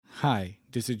Hi,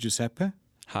 this is Giuseppe,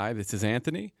 Hi, this is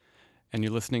Anthony, and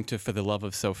you're listening to For the Love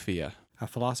of Sophia. a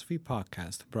philosophy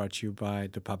podcast brought to you by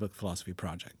the Public Philosophy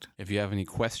Project. If you have any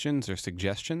questions or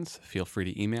suggestions, feel free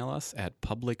to email us at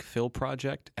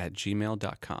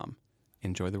publicphilproject@gmail.com.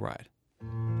 Enjoy the ride.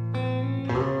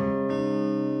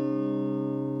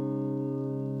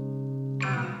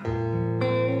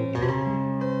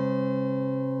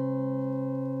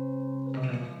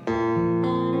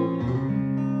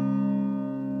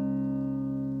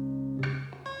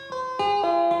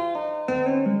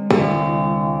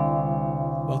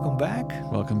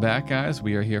 Welcome back, guys.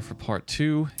 We are here for part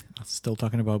 2. Still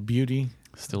talking about beauty.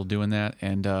 Still doing that.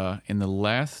 And in the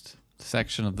last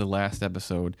section of the last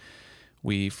episode,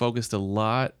 we focused a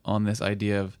lot on this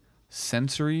idea of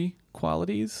sensory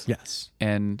qualities. Yes.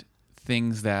 And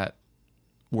things that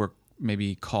were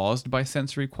maybe caused by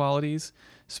sensory qualities,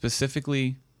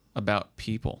 specifically about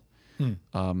people.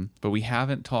 But we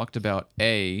haven't talked about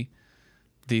the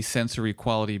sensory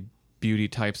quality beauty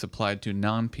types applied to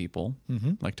non-people,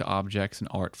 like to objects and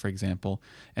art, for example.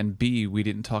 And B, we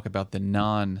didn't talk about the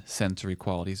non-sensory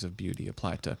qualities of beauty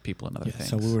applied to people and other things.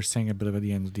 So we were saying a bit at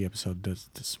the end of the episode,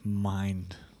 this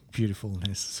mind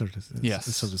beautifulness, so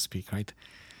to speak, right?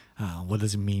 What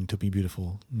does it mean to be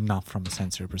beautiful, not from a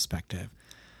sensory perspective?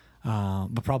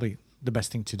 But probably the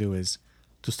best thing to do is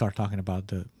to start talking about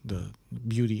the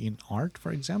beauty in art,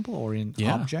 for example, or in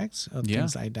objects,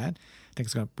 things like that. I think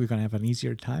we're going to have an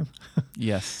easier time.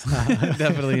 Yes,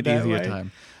 definitely an easier way.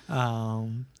 time.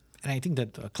 And I think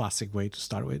that a classic way to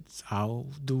start with is how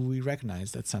do we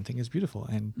recognize that something is beautiful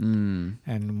and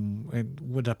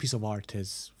what a piece of art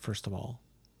is, first of all,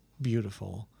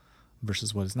 beautiful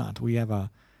versus what is not. We have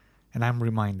and I'm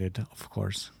reminded, of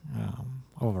course,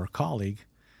 of our colleague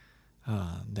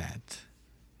that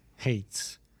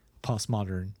hates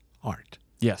postmodern art.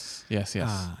 Yes.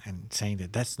 And saying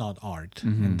that that's not art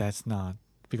and that's not,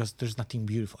 because there's nothing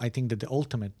beautiful. I think that the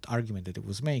ultimate argument that it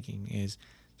was making is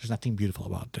there's nothing beautiful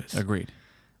about this. Agreed.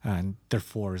 And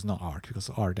therefore it's not art, because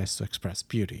art has to express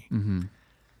beauty.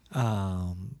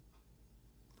 The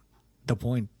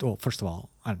point, well, first of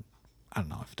all, I don't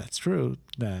know if that's true,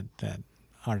 that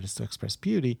art is to express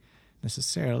beauty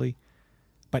necessarily,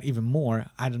 but even more,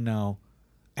 I don't know.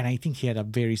 And I think he had a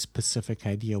very specific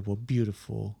idea of what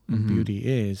beautiful beauty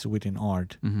is within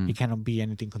art. It cannot be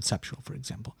anything conceptual, for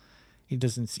example. It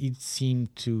seem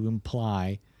to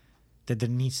imply that there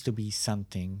needs to be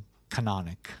something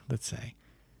canonic, let's say,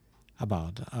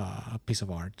 about a piece of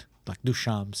art. Like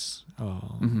Duchamp's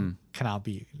cannot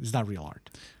be, it's not real art.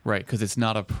 Right, because it's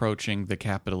not approaching the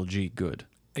capital G good.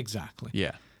 Exactly.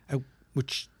 Yeah.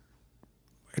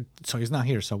 So he's not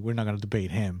here, so we're not going to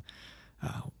debate him.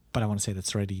 But I want to say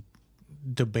that's already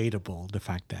debatable, the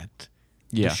fact that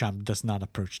Duchamp does not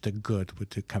approach the good with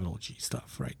the capital G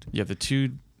stuff, right? Yeah, the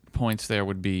 2 points there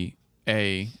would be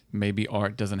A, maybe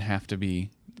art doesn't have to be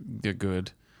the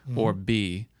good, or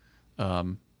B,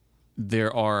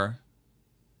 there are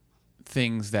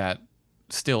things that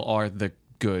still are the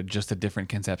good, just a different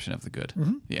conception of the good.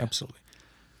 Yeah, absolutely.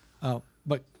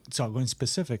 But so going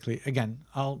specifically, again,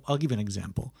 I'll give you an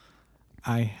example.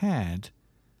 I had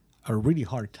a really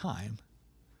hard time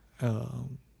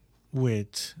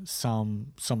with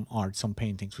some art, some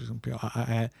paintings, for example.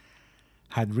 I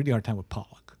had a really hard time with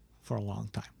Pollock for a long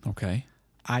time. Okay.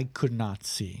 I could not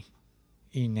see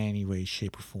in any way,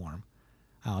 shape, or form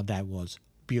that was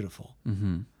beautiful.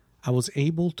 I was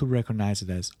able to recognize it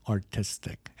as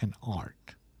artistic and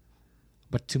art.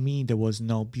 But to me, there was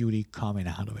no beauty coming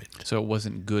out of it. So it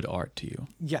wasn't good art to you?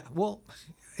 Yeah, well,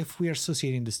 if we are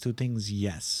associating these two things,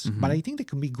 yes. But I think there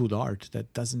can be good art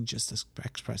that doesn't just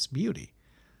express beauty.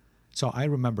 So I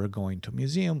remember going to a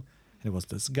museum, and it was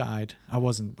this guide. I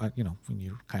wasn't, when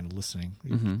you're kind of listening,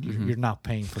 you're not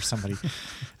paying for somebody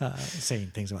saying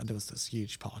things about, there was this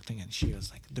huge Pollock thing, and she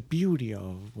was like, the beauty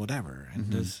of whatever,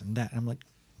 and this and that. And I'm like,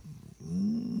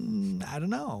 I don't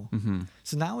know.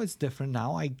 So now it's different.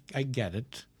 Now I get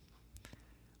it.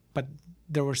 But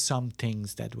there were some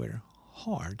things that were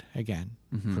hard again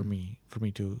for me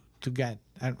to get.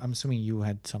 I'm assuming you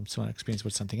had some similar experience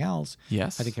with something else.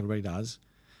 Yes, I think everybody does.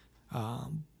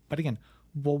 But again,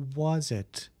 what was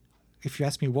it? If you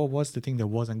ask me, what was the thing that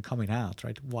wasn't coming out?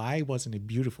 Right? Why wasn't it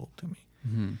beautiful to me?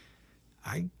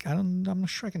 I'm not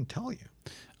sure I can tell you.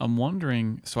 I'm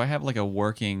wondering, so I have like a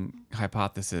working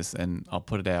hypothesis, and I'll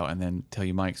put it out and then tell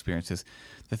you my experiences.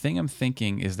 The thing I'm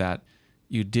thinking is that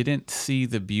you didn't see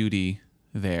the beauty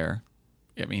there.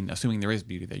 I mean, assuming there is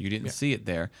beauty there, you didn't see it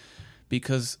there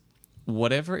because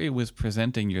whatever it was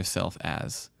presenting yourself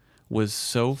as was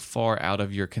so far out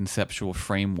of your conceptual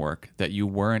framework that you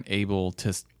weren't able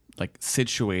to like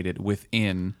situate it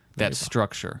within that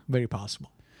structure. Very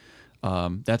possible.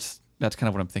 That's kind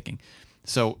of what I'm thinking.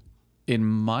 So in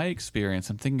my experience,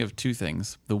 I'm thinking of two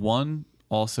things. The one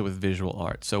also with visual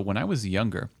art. So when I was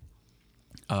younger,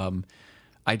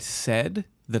 I'd said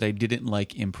that I didn't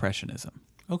like Impressionism.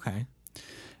 Okay.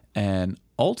 And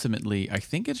ultimately, I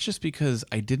think it's just because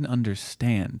I didn't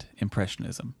understand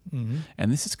Impressionism. Mm-hmm.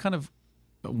 And this is kind of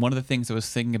one of the things I was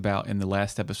thinking about in the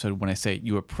last episode when I say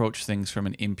you approach things from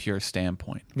an impure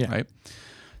standpoint, right?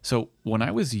 So when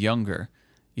I was younger,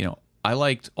 I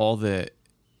liked all the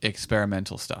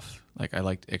experimental stuff. Like I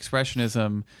liked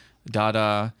Expressionism,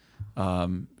 Dada,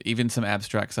 even some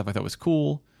abstract stuff I thought was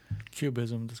cool.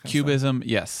 Cubism. This kind of Cubism,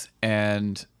 yes.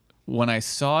 And when I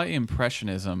saw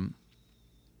Impressionism,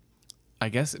 I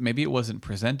guess maybe it wasn't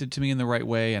presented to me in the right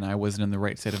way and I wasn't in the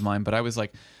right state of mind, but I was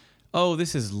like, oh,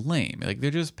 this is lame. Like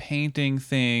they're just painting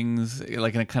things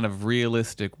like in a kind of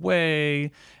realistic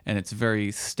way and it's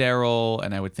very sterile.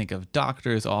 And I would think of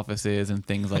doctors' offices and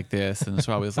things like this. And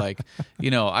so I was like,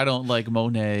 I don't like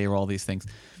Monet or all these things.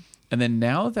 And then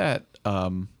now that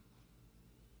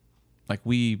like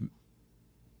we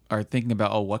are thinking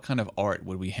about, what kind of art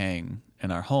would we hang in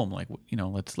our home? Like,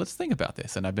 let's think about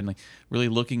this. And I've been like really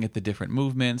looking at the different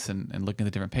movements and looking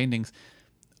at the different paintings.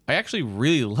 I actually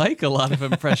really like a lot of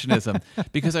Impressionism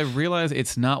because I realize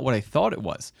it's not what I thought it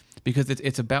was, because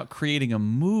it's about creating a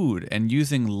mood and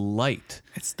using light.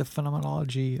 It's the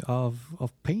phenomenology of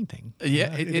painting.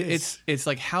 Yeah, it's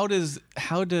like how does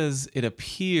it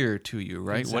appear to you,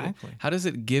 right? Exactly. How does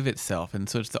it give itself? And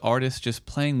so it's the artist just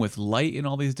playing with light in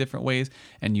all these different ways,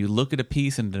 and you look at a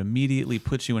piece and it immediately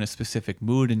puts you in a specific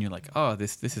mood, and you're like, oh,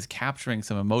 this is capturing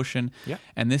some emotion. Yeah.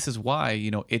 And this is why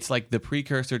it's like the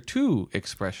precursor to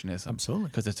Expressionism. Absolutely.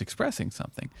 Because it's expressing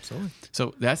something. Absolutely.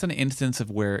 So that's an instance of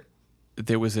where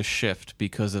there was a shift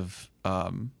because of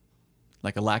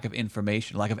like a lack of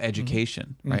information, lack of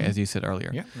education, right? As you said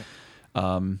earlier. Yeah.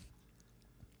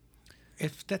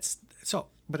 If that's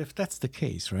the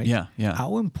case, right? Yeah.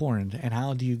 How important and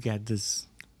how do you get this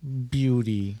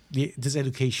beauty, this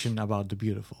education about the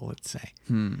beautiful, let's say?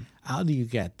 How do you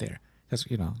get there? Because,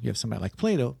 you have somebody like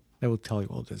Plato that will tell you,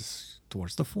 well, this is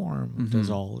towards the form. There's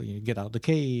all, you get out of the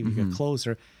cave, you get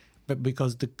closer. But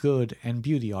because the good and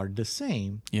beauty are the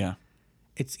same,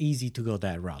 it's easy to go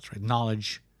that route, right?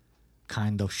 Knowledge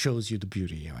kind of shows you the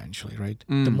beauty eventually, right?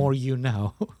 The more you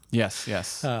know, yes,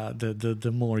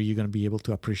 the more you're going to be able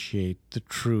to appreciate the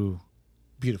true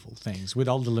beautiful things with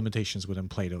all the limitations within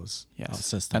Plato's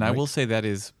system. And right? I will say that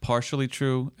is partially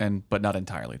true, but not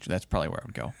entirely true. That's probably where I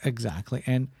would go. Exactly,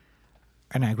 and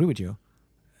I agree with you.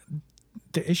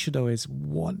 The issue, though, is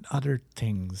what other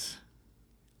things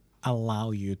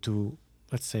allow you to,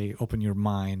 let's say, open your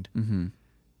mind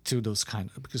to those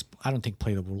because I don't think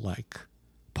Plato will like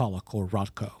Pollock or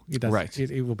Rothko. Right.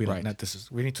 It will be like, Right.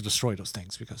 we need to destroy those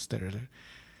things because they're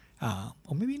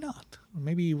or maybe not. Or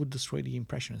maybe he would destroy the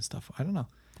impression and stuff. I don't know.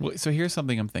 Well, so here's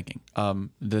something I'm thinking.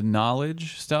 The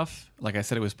knowledge stuff, like I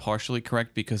said, it was partially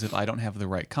correct because if I don't have the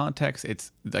right context,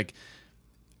 it's like,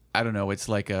 I don't know, it's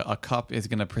like a cup is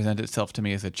going to present itself to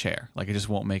me as a chair. Like it just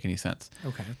won't make any sense.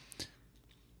 Okay.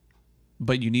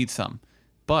 But you need some.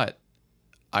 But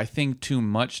I think too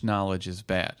much knowledge is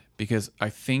bad because I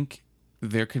think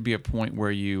there could be a point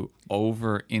where you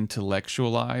over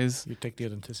intellectualize. You take the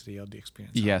authenticity of the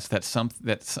experience. Yes, that's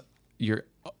you're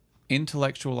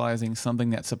intellectualizing something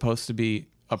that's supposed to be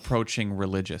approaching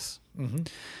religious.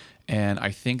 And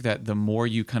I think that the more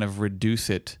you kind of reduce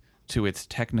it to its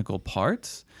technical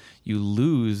parts, you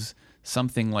lose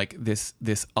something like this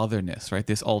otherness, right?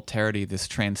 This alterity, this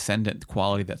transcendent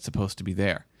quality that's supposed to be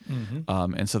there.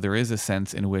 And so there is a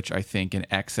sense in which I think an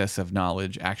excess of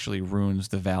knowledge actually ruins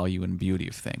the value and beauty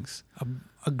of things.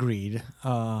 Agreed.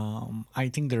 I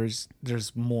think there's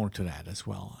more to that as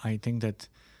well. I think that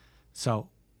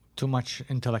too much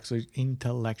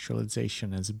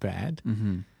intellectualization is bad.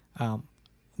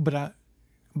 But I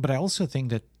also think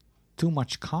that too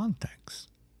much context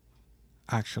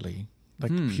actually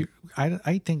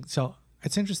I think so.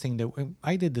 It's interesting that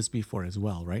I did this before as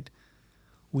well, right?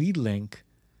 We link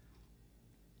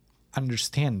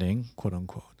understanding, quote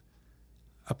unquote,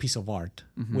 a piece of art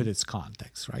with its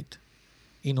context, right?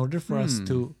 In order for us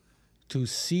to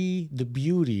see the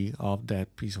beauty of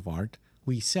that piece of art,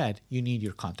 we said you need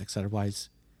your context, otherwise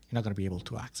you're not going to be able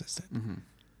to access it.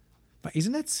 But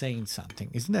isn't that saying something?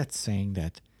 Isn't that saying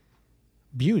that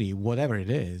beauty, whatever it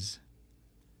is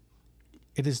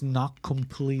not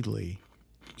completely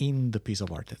in the piece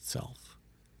of art itself.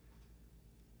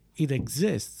 It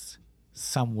exists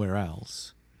somewhere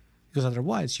else, because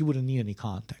otherwise you wouldn't need any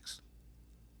context.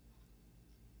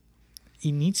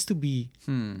 it needs to be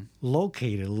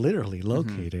located, literally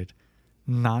located,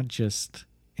 not just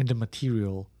in the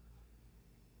material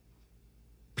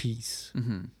piece.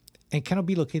 It cannot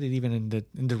be located even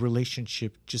in the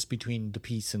relationship just between the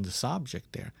piece and the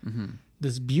subject there.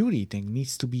 This beauty thing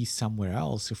needs to be somewhere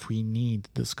else if we need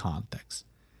this context.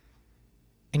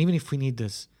 And even if we need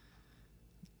this,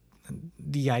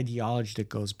 the ideology that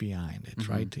goes behind it,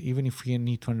 right? Even if we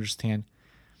need to understand,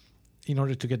 in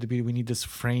order to get the beauty, we need this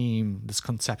frame, this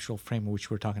conceptual frame which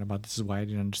we're talking about. This is why I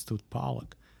didn't understood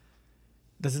Pollock.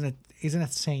 Isn't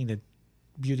it saying that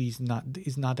beauty is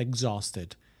not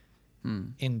exhausted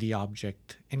in the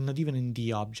object, and not even in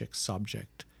the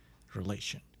object-subject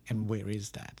relation? And where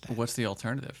is that? What's the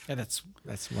alternative? Yeah, that's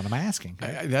what I'm asking.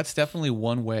 Right? That's definitely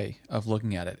one way of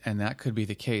looking at it, and that could be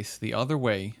the case. The other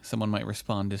way someone might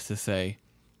respond is to say,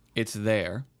 it's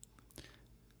there,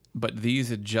 but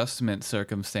these adjustment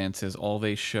circumstances, all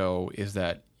they show is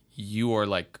that you are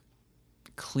like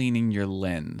cleaning your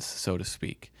lens, so to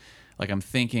speak. Like I'm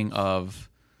thinking of,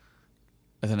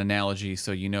 as an analogy,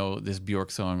 so you know this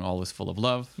Bjork song, All Is Full of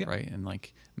Love, right? And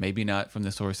like maybe not from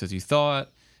the sources you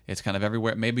thought. It's kind of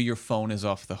everywhere. Maybe your phone is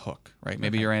off the hook, right?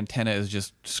 Maybe your antenna is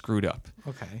just screwed up.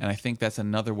 Okay. And I think that's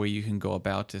another way you can go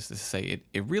about this, to say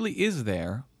it really is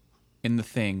there in the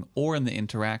thing or in the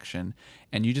interaction,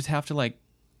 and you just have to like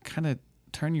kind of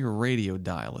turn your radio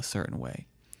dial a certain way.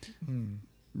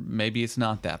 Maybe it's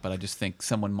not that, but I just think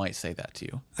someone might say that to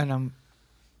you. And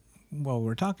while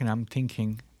we're talking, I'm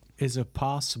thinking, is it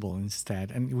possible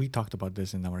instead, and we talked about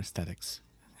this in our aesthetics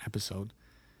episode,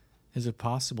 is it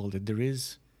possible that there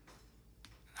is,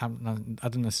 I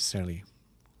don't necessarily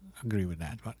agree with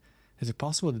that, but is it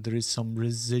possible that there is some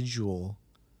residual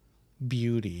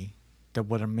beauty, that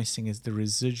what I'm missing is the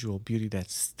residual beauty that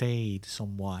stayed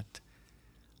somewhat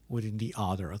within the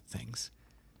order of things?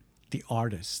 The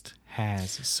artist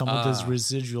has some of this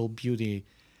residual beauty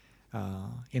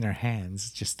in her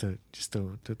hands, just to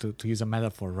use a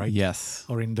metaphor, right? Yes.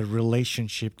 Or in the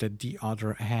relationship that the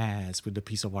other has with the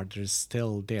piece of art that is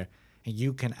still there. And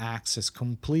you can access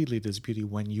completely this beauty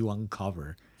when you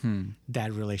uncover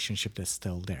that relationship that's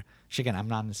still there. Which again, I'm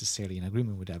not necessarily in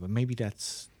agreement with that, but maybe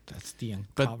that's the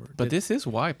uncover. But this is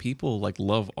why people like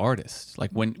love artists.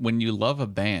 Like when you love a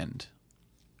band,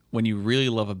 when you really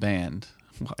love a band,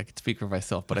 well, I can speak for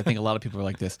myself, but I think a lot of people are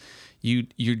like this. You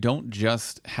don't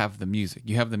just have the music.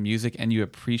 You have the music and you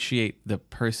appreciate the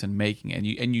person making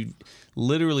it. And you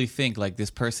literally think like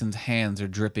this person's hands are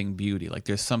dripping beauty. Like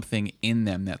there's something in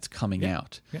them that's coming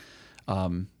out. Yeah.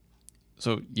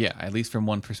 So yeah, at least from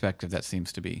one perspective, that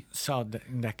seems to be. So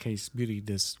in that case, beauty,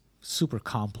 this super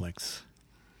complex,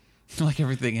 like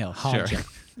everything else, object,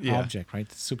 sure. object,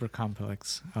 right? Super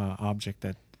complex object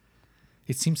that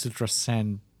it seems to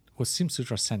transcend. What seems to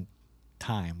transcend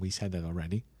time. We said that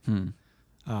already,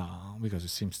 because it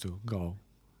seems to go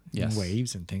in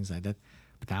waves and things like that.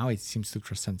 But now it seems to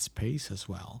transcend space as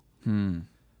well. And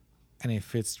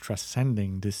if it's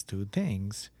transcending these two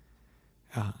things,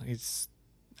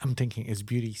 I'm thinking, is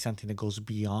beauty something that goes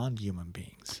beyond human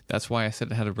beings? That's why I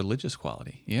said it had a religious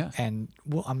quality. Yeah. And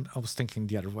well, I was thinking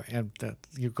the other way. That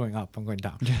you're going up, I'm going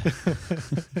down,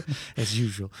 as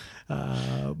usual.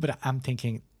 But I'm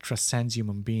thinking transcends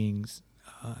human beings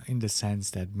in the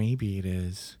sense that maybe it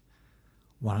is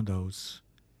one of those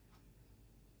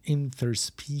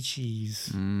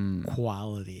interspecies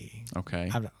quality.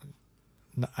 Okay.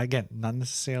 Again, not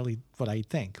necessarily what I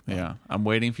think. Yeah, I'm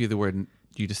waiting for you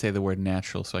to say the word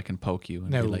natural so I can poke you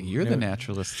and be like, you're the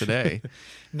naturalist today.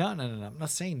 No. I'm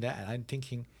not saying that. I'm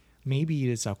thinking maybe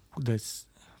it is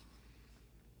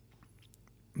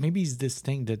maybe it's this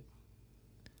thing that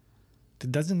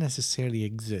doesn't necessarily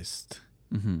exist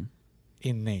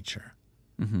in nature,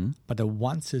 but that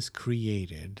once it's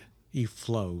created, it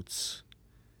floats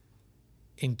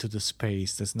into the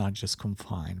space that's not just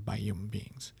confined by human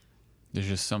beings. There's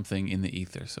just something in the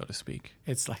ether, so to speak.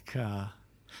 It's like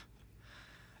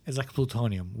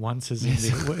plutonium. Once is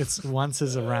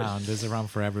around, it's around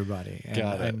for everybody.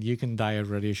 And you can die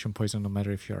of radiation poison no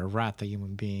matter if you're a rat, a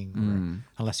human being, or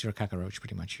unless you're a cockroach,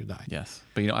 pretty much you die. Yes.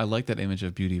 But I like that image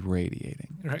of beauty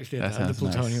radiating. Right. Yeah, the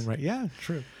plutonium, nice. Right. Yeah,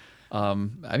 true.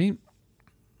 I mean,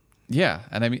 yeah.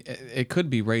 And I mean, it could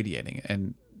be radiating.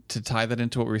 And to tie that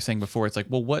into what we were saying before, it's like,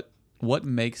 well, what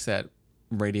makes that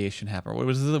radiation happen? What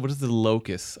is the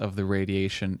locus of the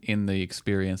radiation in the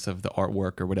experience of the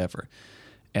artwork or whatever?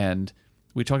 And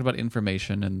we talked about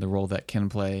information and the role that can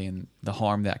play and the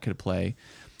harm that could play.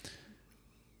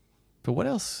 But what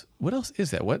else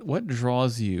is that? What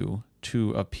draws you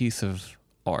to a piece of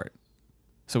art?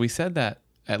 So we said that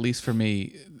at least for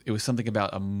me, it was something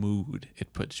about a mood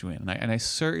it puts you in. And I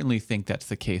certainly think that's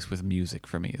the case with music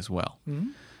for me as well.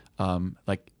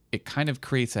 Like it kind of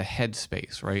creates a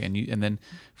headspace, right? And then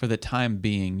for the time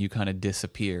being, you kind of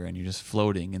disappear and you're just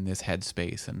floating in this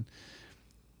headspace. And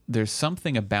there's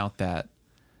something about that.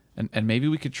 And maybe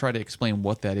we could try to explain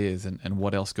what that is and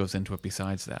what else goes into it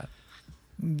besides that.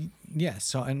 Yeah.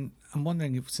 So, and I'm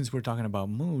wondering if, since we're talking about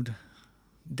mood,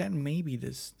 then maybe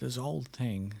this whole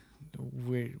thing,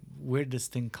 where this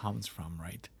thing comes from,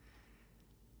 right,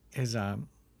 is a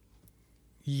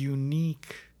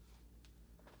unique,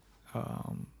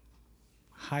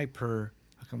 hyper,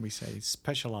 how can we say,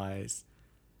 specialized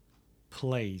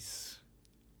place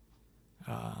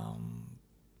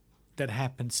that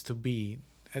happens to be,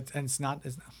 and it's not,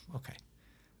 okay,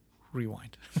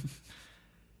 rewind.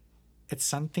 It's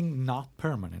something not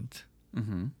permanent.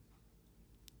 Mm-hmm.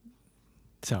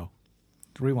 So,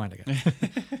 rewind again.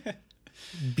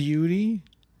 Beauty,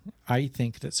 I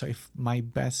think that, so if my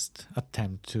best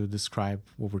attempt to describe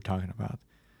what we're talking about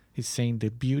is saying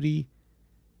that beauty,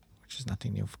 which is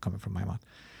nothing new coming from my mouth,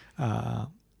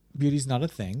 beauty is not a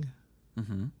thing,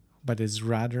 but is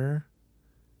rather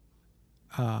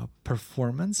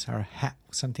performance or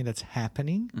something that's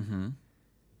happening,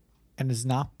 and is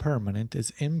not permanent,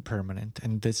 is impermanent,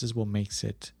 and this is what makes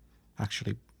it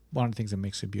actually one of the things that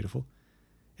makes it beautiful.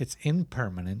 It's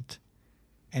impermanent,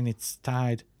 and it's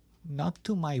tied not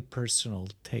to my personal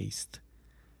taste,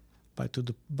 but to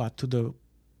the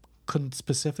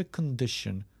specific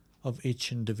condition of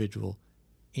each individual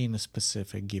in a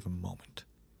specific given moment.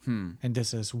 And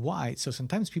this is why. So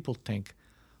sometimes people think,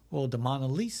 well, the Mona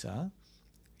Lisa,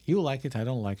 you like it, I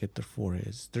don't like it, therefore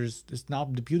it's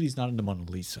not, the beauty is not in the Mona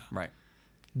Lisa. Right.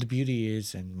 The beauty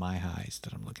is in my eyes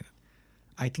that I'm looking at.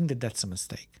 I think that that's a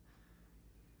mistake.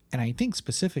 And I think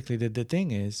specifically that the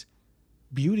thing is,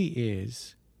 beauty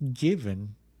is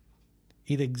given,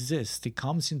 it exists, it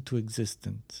comes into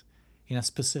existence in a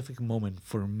specific moment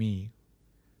for me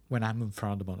when I'm in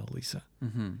front of the Mona Lisa.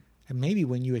 And maybe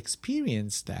when you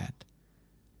experience that,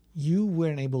 you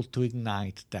weren't able to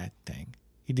ignite that thing.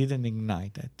 It didn't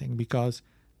ignite that thing because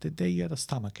that day you had a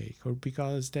stomachache, or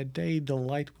because that day the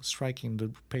light was striking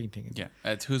the painting. Yeah.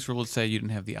 As Husserl would say, you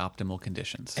didn't have the optimal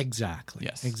conditions. Exactly.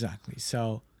 Yes. Exactly.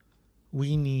 So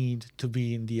we need to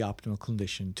be in the optimal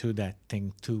condition to that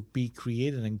thing to be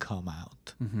created and come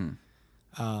out.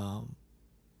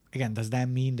 Again, does that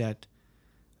mean that?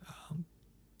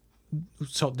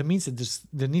 So that means that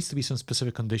there needs to be some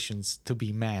specific conditions to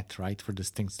be met, right, for these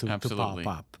things to pop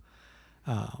up.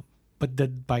 But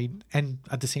that and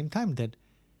at the same time that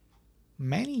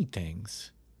many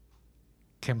things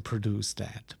can produce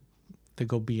that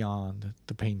go beyond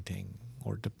the painting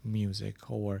or the music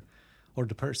or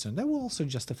the person. That will also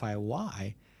justify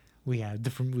why we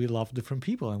love different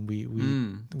people, and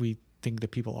we think that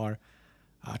people are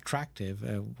attractive.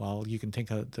 While you can think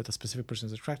that a specific person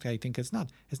is attractive, I think it's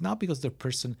not. It's not because the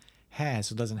person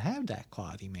has or doesn't have that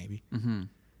quality, maybe.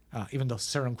 Even though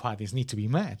certain qualities need to be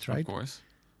met, right? Of course.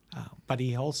 But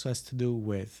it also has to do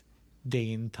with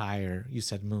the entire, you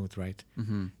said mood, right?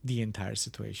 The entire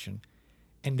situation.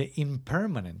 And the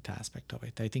impermanent aspect of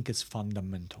it, I think, is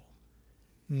fundamental.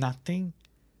 I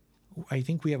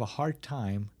think we have a hard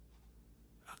time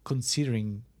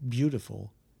considering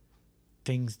beautiful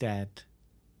things that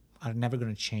are never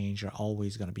going to change, are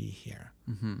always going to be here.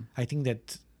 I think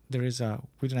that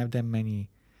we don't have that many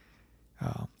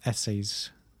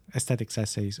aesthetics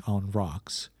essays on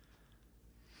rocks,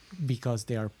 because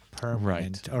they are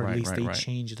permanent, or at least they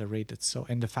change at a rate that's so.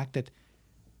 And the fact that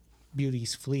beauty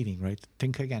is fleeting, right?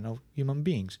 Think again of human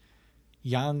beings.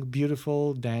 Young,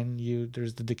 beautiful, then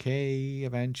there's the decay,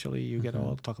 eventually you get,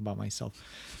 I'll talk about myself,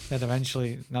 that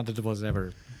eventually, not that there was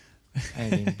ever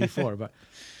anything before, but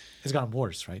it's gotten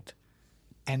worse, right?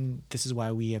 And this is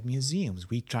why we have museums.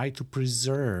 We try to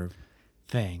preserve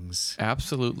things.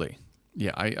 Absolutely.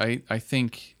 Yeah, I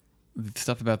think the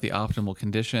stuff about the optimal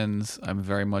conditions, I'm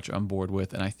very much on board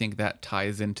with, and I think that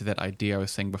ties into that idea I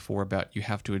was saying before about you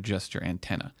have to adjust your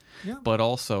antenna. Yeah. But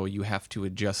also you have to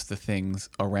adjust the things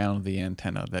around the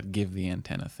antenna that give the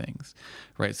antenna things,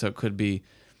 right? So it could be,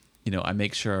 I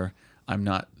make sure I'm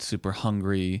not super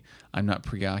hungry, I'm not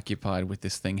preoccupied with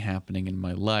this thing happening in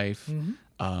my life,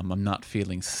 I'm not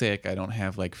feeling sick, I don't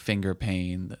have like finger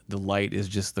pain, the light is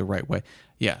just the right way.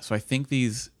 Yeah, so I think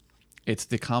it's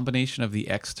the combination of the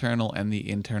external and the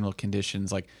internal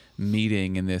conditions like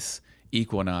meeting in this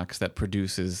equinox that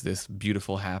produces this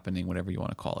beautiful happening, whatever you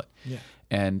want to call it. Yeah.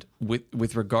 And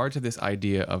with regard to this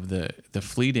idea of the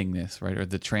fleetingness, right, or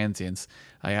the transience,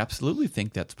 I absolutely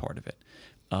think that's part of it.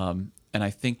 And I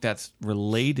think that's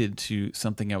related to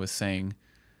something I was saying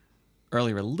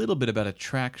earlier a little bit about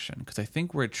attraction, because I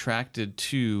think we're attracted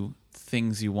to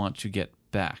things you want to get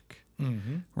back.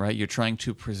 Mm-hmm. Right? You're trying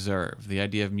to preserve. The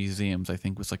idea of museums, I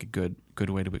think, was like a good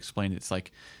way to explain it. It's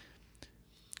like,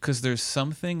 because there's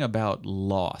something about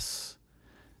loss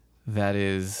that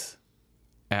is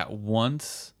at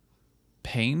once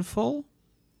painful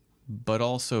but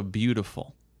also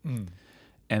beautiful. Mm.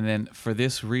 And then for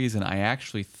this reason, I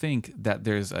actually think that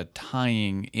there's a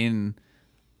tying in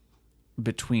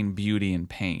between beauty and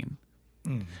pain.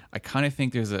 Mm. I kind of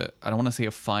think there's I don't want to say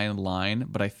a fine line,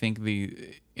 but I think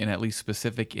in at least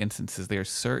specific instances, they are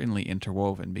certainly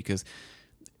interwoven, because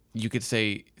you could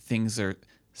say things are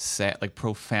sad, like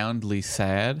profoundly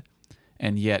sad,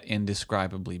 and yet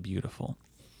indescribably beautiful.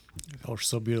 Or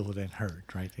so beautiful that it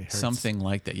hurt, right? It hurts. Something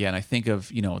like that. Yeah. And I think of,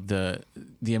 the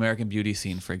American Beauty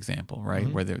scene, for example, right?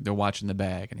 Mm-hmm. Where they're watching the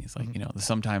bag and he's like,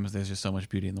 sometimes there's just so much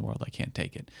beauty in the world, I can't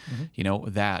take it. Mm-hmm.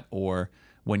 That, or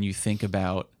when you think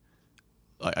about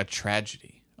a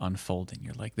tragedy unfolding,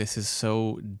 you're like, this is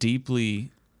so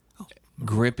deeply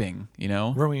gripping,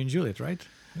 Romeo and Juliet, right?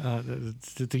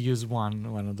 To use one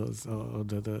of those,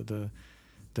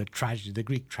 the tragedy, the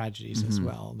Greek tragedies as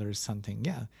well. There's something,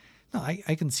 yeah. No,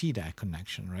 I can see that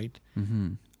connection, right?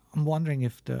 Mm-hmm. I'm wondering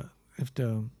at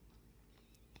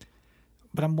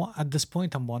this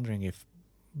point, I'm wondering if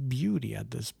beauty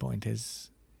at this point is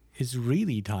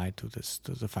really tied to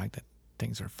the fact that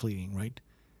things are fleeting, right?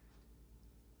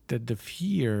 That the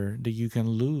fear that you can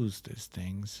lose these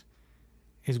things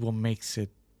is what makes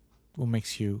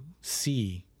you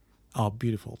see how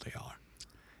beautiful they are.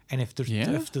 And if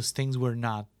those things were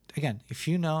not, again,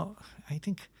 I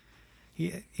think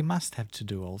it must have to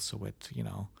do also with,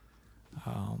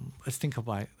 let's think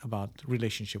about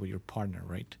relationship with your partner,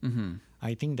 right? Mm-hmm.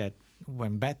 I think that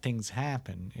when bad things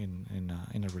happen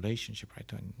in a relationship,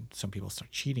 right, when some people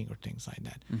start cheating or things like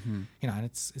that, and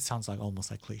it sounds like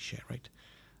almost like cliche, right?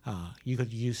 You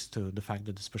get used to the fact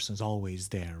that this person is always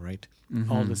there, right?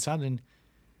 Mm-hmm. All of a sudden,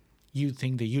 you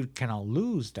think that you cannot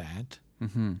lose that,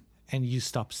 and you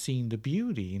stop seeing the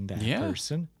beauty in that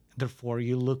person. Therefore,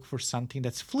 you look for something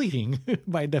that's fleeting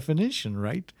by definition,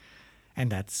 right? And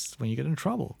that's when you get in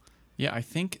trouble. Yeah, I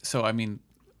think so. I mean,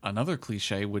 another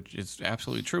cliche, which is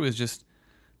absolutely true, is just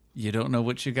you don't know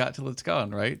what you got till it's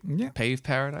gone, right? Yeah. Pave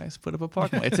paradise, put up a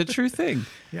parking lot. It's a true thing.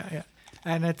 Yeah.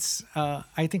 And it's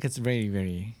I think it's very,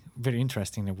 very, very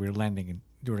interesting that we're landing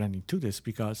to this,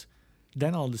 because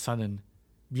then all of a sudden,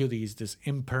 beauty is this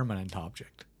impermanent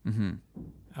object,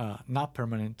 not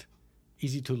permanent,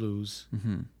 easy to lose,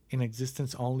 in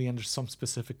existence only under some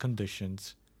specific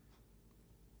conditions,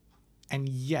 and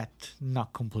yet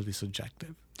not completely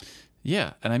subjective.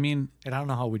 Yeah, and I mean, and I don't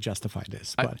know how we justify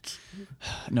this, but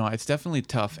no, it's definitely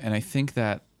tough, and I think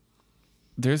that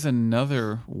there's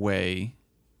another way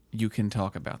you can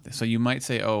talk about this. So you might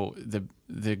say, oh,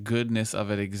 the goodness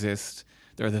of it exists,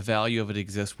 or the value of it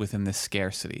exists within the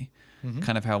scarcity.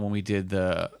 Kind of how when we did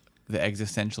the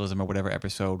existentialism or whatever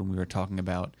episode, when we were talking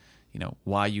about,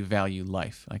 why you value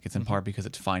life. Like it's in part because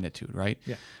it's finitude, right?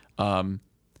 Yeah.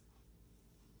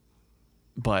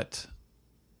 But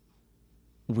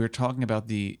we're talking about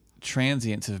the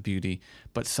transience of beauty,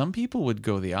 but some people would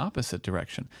go the opposite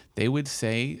direction. They would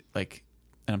say, like,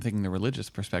 and I'm thinking the religious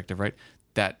perspective, right?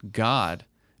 That God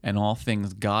and all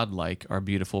things godlike are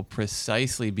beautiful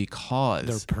precisely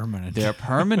because they're permanent. They're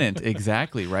permanent,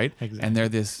 exactly, right? Exactly. And they're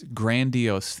this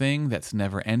grandiose thing that's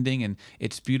never ending, and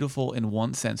it's beautiful in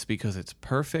one sense because it's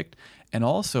perfect, and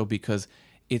also because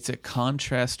it's a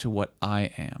contrast to what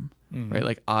I am, right?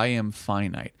 Like I am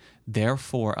finite,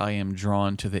 therefore I am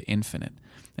drawn to the infinite.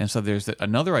 And so there's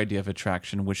another idea of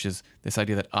attraction, which is this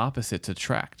idea that opposites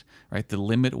attract, right? The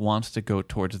limit wants to go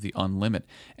towards the unlimit.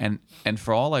 And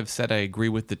for all I've said, I agree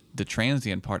with the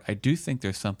transient part. I do think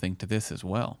there's something to this as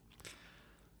well.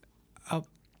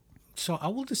 So I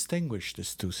will distinguish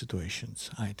these two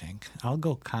situations, I think. I'll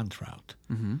go Kant route.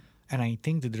 And I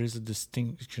think that there is a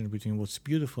distinction between what's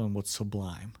beautiful and what's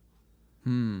sublime.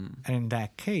 And in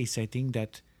that case, I think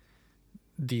that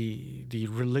the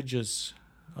religious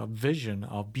vision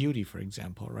of beauty, for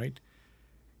example, right?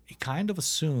 It kind of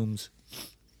assumes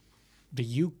that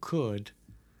you could,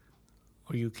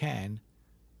 or you can,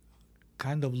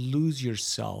 kind of lose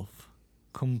yourself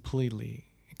completely,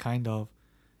 kind of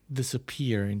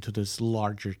disappear into this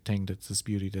larger thing that's this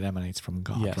beauty that emanates from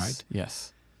God, Yes, right?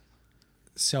 yes.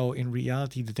 So in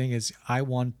reality, the thing is, I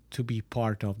want to be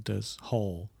part of this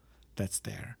whole that's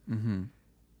there.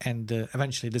 And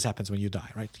eventually this happens when you die,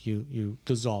 right? You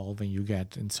dissolve and you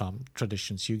get, in some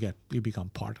traditions, you become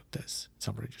part of this,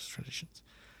 some religious traditions.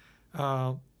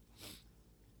 I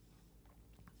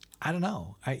don't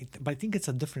know. But I think it's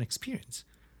a different experience.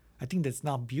 I think that's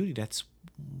not beauty. That's,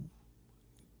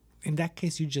 in that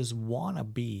case, you just want to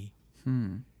be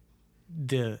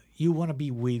you want to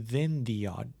be within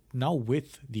not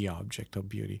with the object of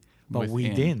beauty, but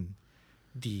within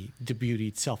the beauty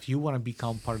itself. You want to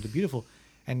become part of the beautiful,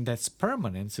 and that's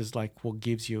permanence is like what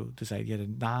gives you this idea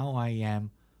that now I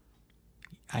am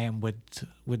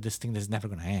with this thing that's never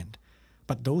going to end.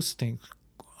 But those things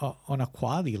on a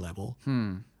quality level,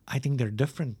 I think they're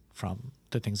different from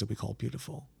the things that we call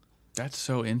beautiful. That's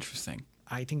so interesting.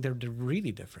 I think they're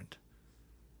really different.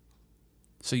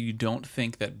 So you don't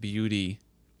think that beauty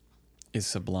is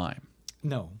sublime?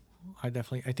 No, I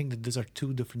think that these are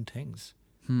two different things.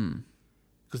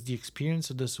 Because the experience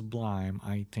of the sublime,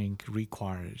 I think,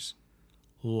 requires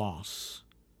loss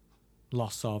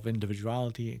of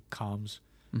individuality. It comes,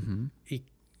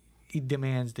 it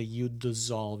demands that you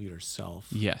dissolve yourself.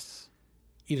 Yes.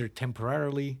 Either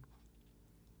temporarily,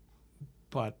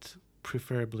 but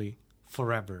preferably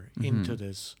forever into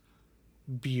this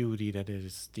beauty that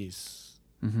is this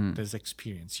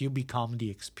experience. You become the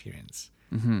experience.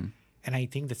 And I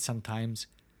think that sometimes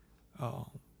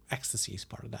ecstasy is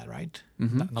part of that, right?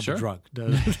 Not Sure. the drug.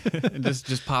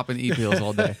 just popping e-pills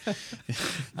all day.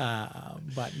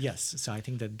 But yes, so I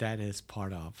think that is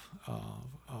part of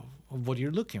what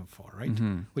you're looking for, right?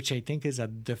 Which I think is a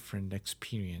different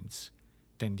experience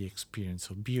than the experience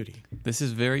of beauty. This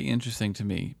is very interesting to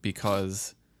me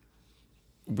because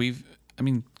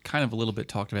kind of a little bit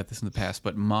talked about this in the past,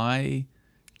 but my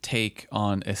take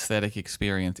on aesthetic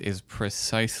experience is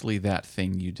precisely that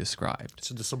thing you described.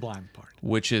 So the sublime part.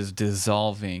 Which is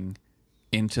dissolving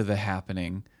into the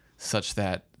happening such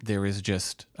that there is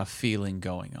just a feeling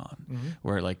going on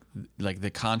where like the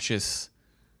conscious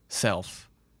self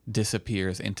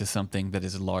disappears into something that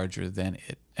is larger than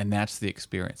it. And that's the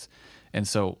experience. And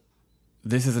so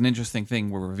this is an interesting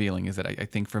thing we're revealing, is that I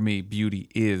think for me, beauty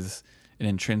is an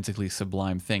intrinsically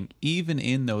sublime thing, even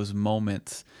in those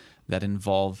moments that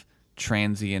involve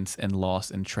transience and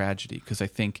loss and tragedy. Because I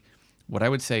think what I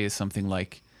would say is something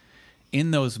like,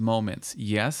 in those moments,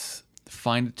 yes,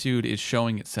 finitude is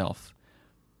showing itself,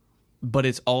 but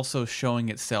it's also showing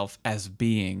itself as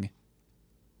being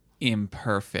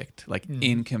imperfect, like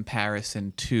in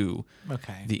comparison to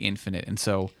the infinite. And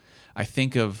so I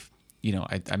think of,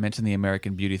 I mentioned the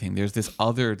American Beauty thing. There's this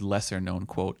other lesser known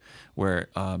quote where,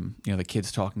 the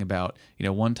kid's talking about,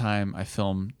 one time I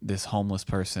filmed this homeless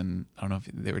person. I don't know if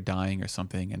they were dying or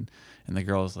something. And the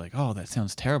girl was like, oh, that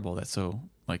sounds terrible. That's so,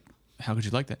 like, how could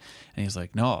you like that? And he's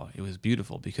like, no, it was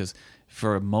beautiful because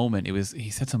for a moment he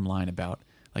said some line about,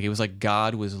 like, it was like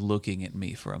God was looking at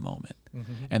me for a moment.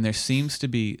 And there seems to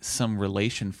be some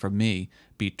relation for me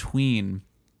between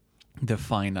the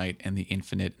finite and the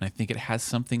infinite. And I think it has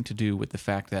something to do with the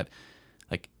fact that,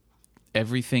 like,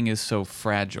 everything is so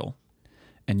fragile,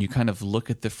 and you kind of look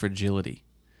at the fragility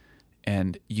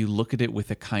and you look at it with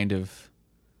a kind of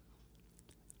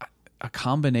a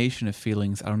combination of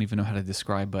feelings I don't even know how to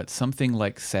describe, but something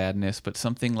like sadness, but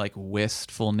something like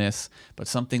wistfulness, but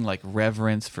something like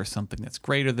reverence for something that's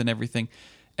greater than everything.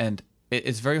 And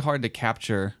it's very hard to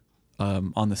capture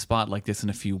on the spot like this in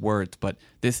a few words, but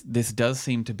this does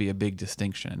seem to be a big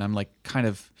distinction, and I'm like kind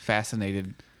of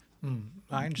fascinated.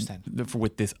 I understand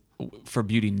for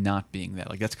beauty not being that.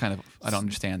 Like, that's kind of, I don't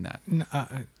understand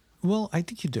that. Well, I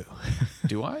think you do.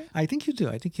 Do I? I think you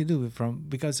do.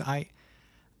 Because I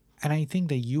think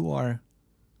that you are,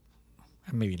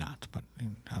 maybe not, but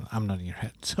I'm not in your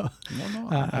head. So no,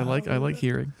 I like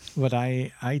hearing. But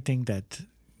I think that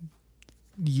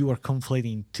you are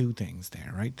conflating two things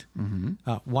there, right?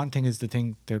 One thing is the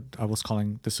thing that I was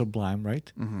calling the sublime,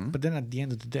 right? But then at the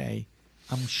end of the day,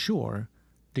 I'm sure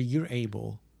that you're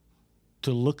able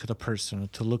to look at a person, or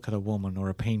to look at a woman or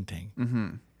a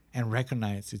painting and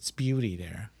recognize its beauty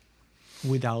there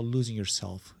without losing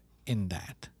yourself in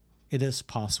that. It is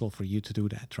possible for you to do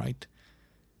that, right?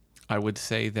 I would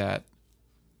say that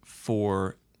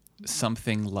for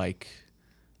something like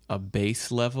a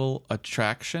base level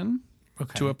attraction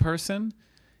to a person,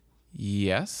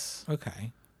 yes.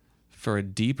 Okay. For a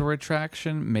deeper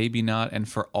attraction, maybe not. And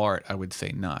for art, I would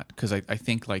say not. Because I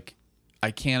think, like,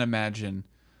 I can't imagine.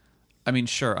 I mean,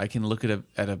 sure, I can look at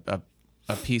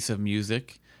a piece of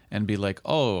music and be like,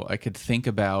 oh, I could think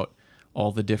about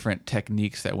all the different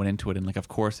techniques that went into it. And, like, of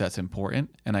course, that's important.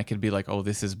 And I could be like, oh,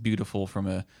 this is beautiful from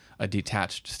a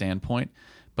detached standpoint.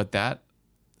 But that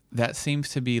seems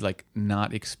to be, like,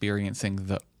 not experiencing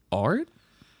the art.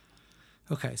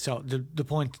 Okay, so the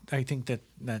point, I think that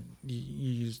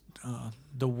you used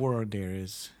the word there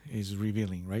is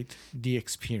revealing, right? The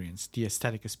experience, the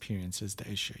aesthetic experience is the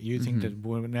issue. You think that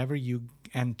whenever you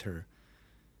enter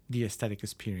the aesthetic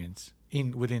experience,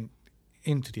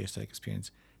 into the aesthetic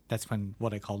experience, that's when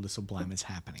what I call the sublime is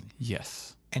happening.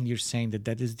 Yes. And you're saying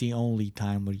that is the only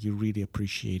time where you're really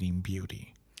appreciating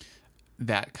beauty.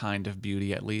 That kind of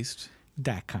beauty, at least.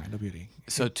 That kind of beauty.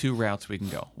 So 2 routes we can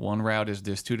go. One route is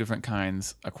there's 2 different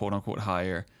kinds, a quote-unquote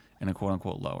higher and a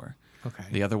quote-unquote lower. Okay.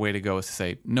 The other way to go is to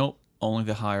say, nope, only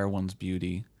the higher one's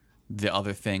beauty. The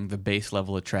other thing, the base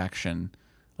level attraction,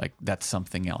 like that's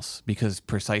something else.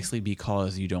 Precisely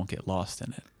because you don't get lost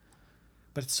in it.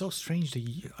 But it's so strange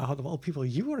that out of all people,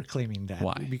 you are claiming that.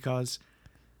 Why? Because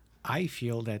I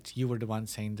feel that you were the one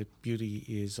saying that beauty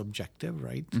is objective,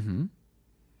 right? Mm-hmm.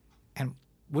 And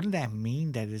wouldn't that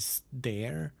mean that it's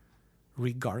there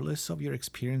regardless of your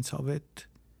experience of it?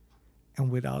 And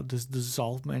without this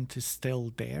dissolvement is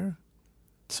still there?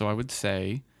 So I would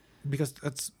say... Because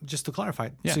that's just to clarify,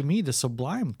 Yeah. to me, the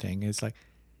sublime thing is like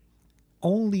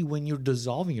only when you're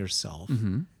dissolving yourself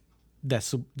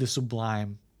that the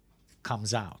sublime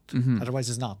comes out. Otherwise,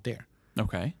 it's not there.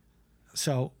 Okay.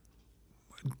 So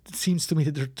it seems to me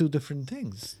that they're 2 different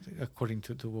things, according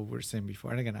to what we were saying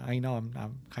before. And again, I know I'm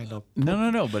kind of...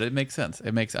 No, but it makes sense.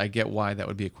 I get why that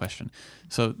would be a question.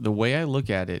 So the way I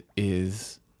look at it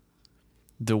is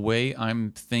the way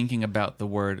I'm thinking about the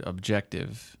word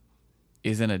objective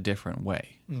is in a different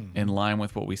way, in line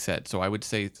with what we said. So I would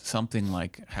say something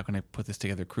like, how can I put this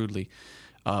together crudely?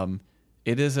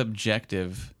 It is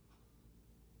objective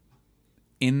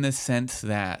in the sense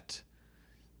that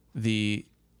the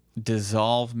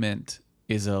dissolvement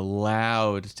is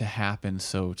allowed to happen,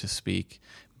 so to speak,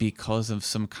 because of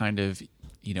some kind of,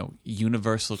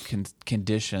 universal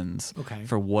conditions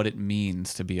for what it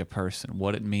means to be a person,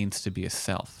 what it means to be a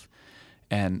self.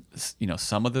 And,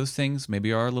 some of those things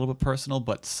maybe are a little bit personal,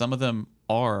 but some of them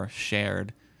are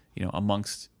shared,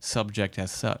 amongst subject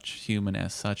as such, human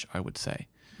as such, I would say.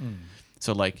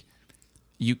 So, like,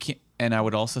 you can't, and I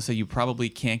would also say you probably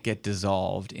can't get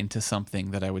dissolved into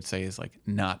something that I would say is, like,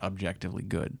 not objectively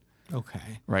good.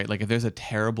 Okay. Right? Like, if there's a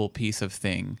terrible piece of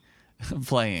thing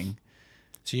playing.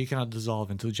 So you cannot dissolve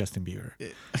into Justin Bieber.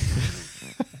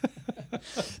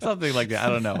 Something like that. I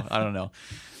don't know.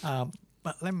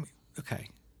 But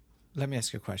let me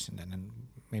ask you a question then, and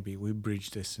maybe we bridge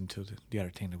this into the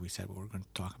other thing that we said we were going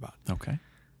to talk about. Okay.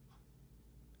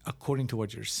 According to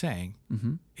what you're saying,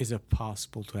 is it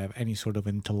possible to have any sort of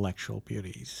intellectual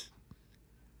beauties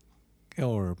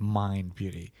or mind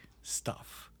beauty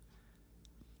stuff?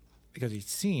 Because it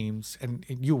seems, and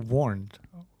you warned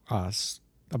us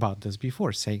about this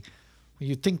before, saying when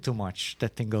you think too much,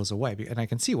 that thing goes away. And I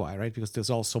can see why, right? Because there's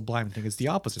also sublime thing is the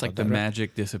opposite. It's like of the that, right?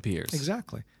 magic disappears.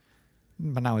 Exactly.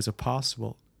 But now, is it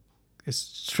possible? Is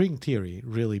string theory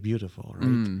really beautiful,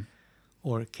 right?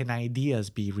 Or can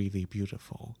ideas be really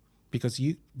beautiful? Because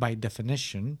you, by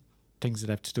definition, things that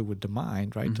have to do with the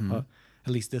mind, right?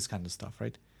 At least this kind of stuff,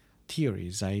 right?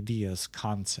 Theories, ideas,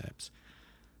 concepts,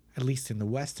 at least in the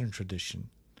Western tradition,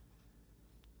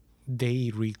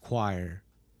 they require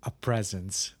a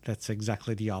presence that's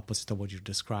exactly the opposite of what you're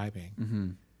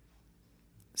describing.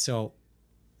 So,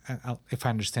 if I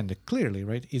understand it clearly,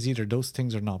 right, is either those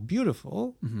things are not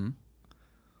beautiful,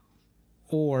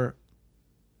 or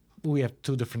we have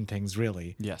 2 different things,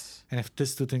 really. Yes. And if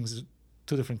these 2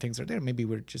 different things are there, maybe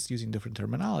we're just using different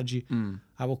terminology.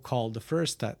 I will call the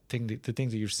first the thing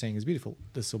that you're saying is beautiful,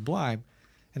 the sublime,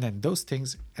 and then those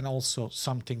things, and also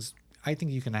some things. I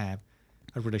think you can have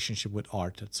a relationship with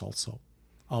art that's also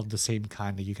of the same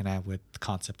kind that you can have with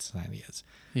concepts and ideas.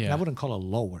 Yeah. And I wouldn't call it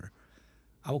lower.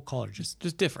 I would call it just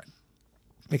different.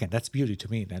 Again, that's beauty to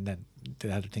me. And then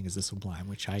the other thing is the sublime,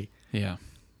 which I've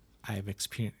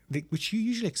experienced, which you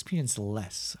usually experience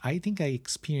less. I think I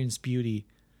experience beauty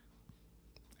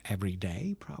every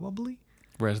day, probably.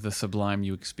 Whereas the sublime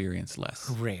you experience less.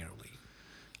 Rarely.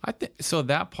 I think so.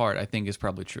 That part I think is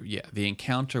probably true. Yeah, the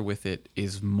encounter with it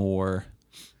is more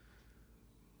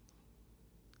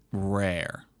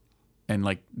rare, and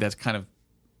like that's kind of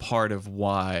part of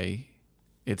why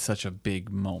it's such a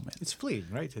big moment. It's fleeting,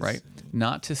 right? Right.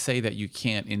 Not to say that you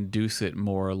can't induce it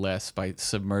more or less by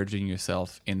submerging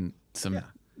yourself in some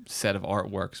set of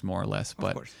artworks, more or less.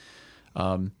 But, of course.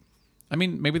 I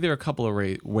mean, maybe there are a couple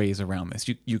of ways around this.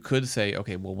 You could say,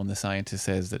 okay, well, when the scientist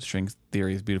says that string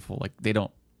theory is beautiful, like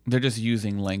they're just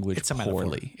using language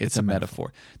poorly. It's a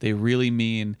metaphor. They really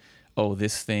mean, oh,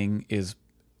 this thing is,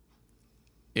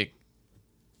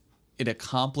 it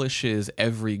accomplishes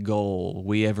every goal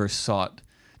we ever sought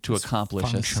to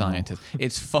accomplish as scientists.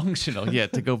 It's functional. Yeah,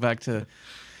 to go back to,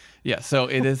 so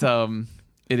it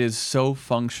is so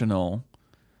functional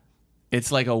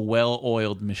It's like a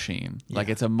well-oiled machine. Like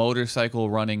Yeah. it's a motorcycle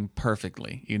running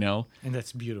perfectly, And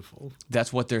that's beautiful.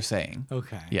 That's what they're saying.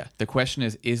 Okay. Yeah. The question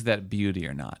is that beauty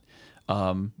or not?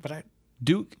 But I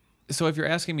So if you're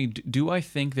asking me, do I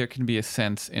think there can be a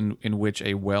sense in which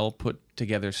a well put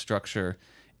together structure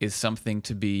is something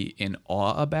to be in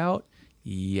awe about?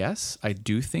 Yes, I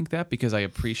do think that, because I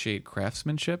appreciate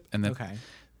craftsmanship, and that okay.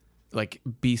 like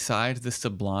besides the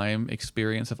sublime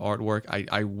experience of artwork,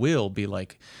 I will be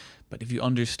like, but if you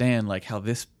understand like how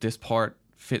this part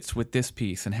fits with this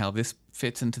piece and how this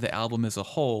fits into the album as a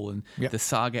whole and Yep. the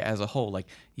saga as a whole, like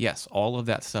yes, all of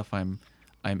that stuff I'm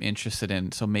interested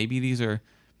in. So maybe these are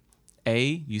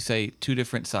A, you say two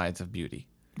different sides of beauty.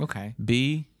 Okay.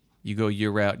 B, you go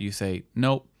your route, you say,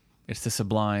 nope, it's the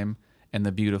sublime and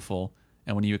the beautiful.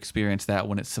 And when you experience that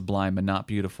one, it's sublime and not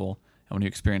beautiful. And when you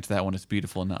experience that one, it's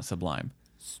beautiful and not sublime.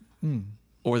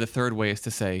 Or the third way is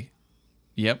to say,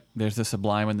 yep, there's the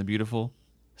sublime and the beautiful.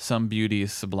 Some beauty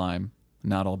is sublime.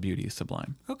 Not all beauty is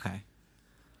sublime. Okay.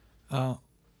 I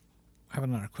have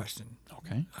another question.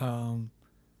 Okay.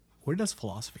 Where does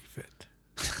philosophy fit?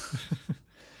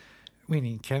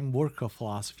 Meaning, can work of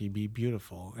philosophy be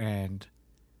beautiful, and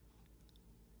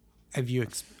have you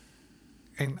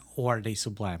and or are they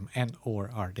sublime, and or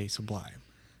are they sublime?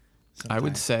 I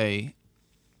would Sometimes. say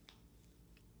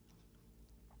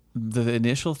the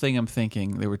initial thing I'm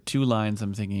thinking, there were two lines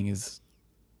I'm thinking is,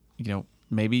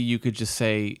 maybe you could just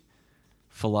say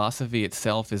philosophy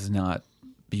itself is not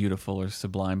beautiful or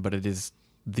sublime, but it is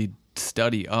the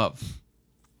study of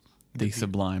the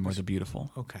sublime or the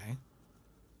beautiful. Okay.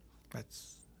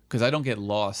 That's Because I don't get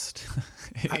lost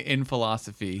in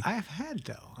philosophy. I have had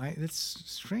though. It's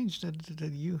strange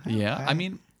that you have. Yeah, I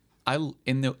mean,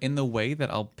 in the way that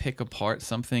I'll pick apart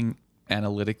something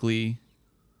analytically,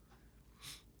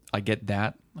 I get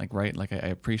that, like, right, like I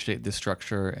appreciate this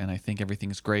structure and I think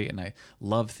everything's great and I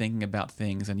love thinking about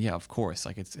things, and yeah, of course,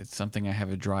 like it's something I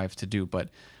have a drive to do, but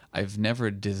I've never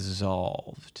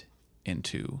dissolved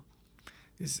into.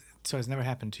 So it's never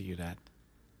happened to you that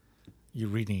you're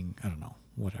reading, I don't know,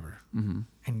 whatever, and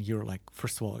you're like,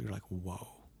 first of all, you're like, whoa,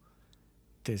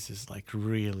 this is like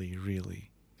really,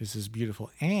 really, this is beautiful.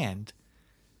 And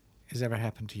has ever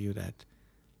happened to you that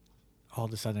all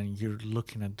of a sudden you're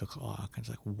looking at the clock and it's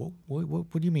like,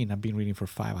 what do you mean? I've been reading for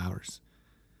 5 hours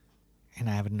and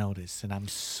I haven't noticed, and I'm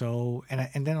so,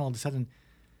 and then all of a sudden,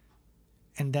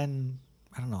 and then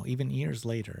I don't know, even years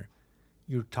later,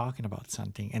 you're talking about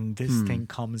something and this thing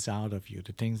comes out of you.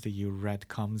 The things that you read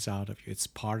comes out of you. It's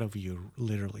part of you,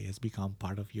 literally. It's become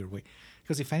part of your way.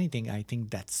 Because if anything, I think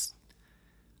that's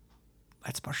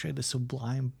partially the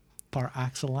sublime par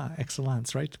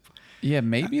excellence, right? Yeah,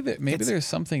 maybe there's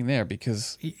something there,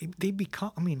 because They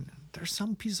become, I mean, there's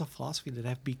some pieces of philosophy that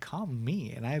have become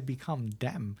me and I have become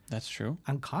them that's true.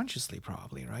 unconsciously,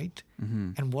 probably, right?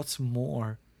 And what's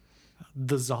more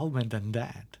dissolvent than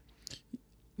that?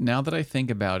 Now that I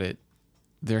think about it,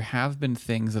 there have been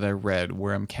things that I read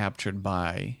where I'm captured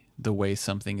by the way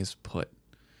something is put,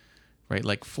 right?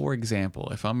 Like, for example,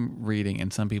 if I'm reading,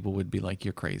 and some people would be like,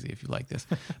 you're crazy if you like this,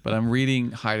 but I'm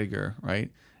reading Heidegger, right?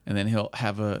 And then he'll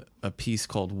have a piece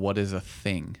called What is a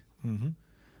Thing? And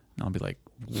I'll be like,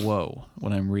 whoa,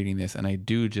 when I'm reading this. And I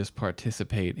do just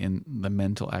participate in the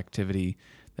mental activity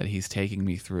that he's taking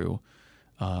me through,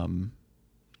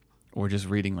 or just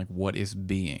reading like, what is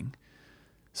being?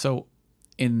 So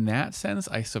in that sense,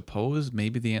 I suppose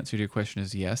maybe the answer to your question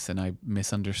is yes, and I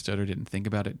misunderstood or didn't think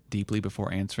about it deeply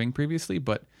before answering previously,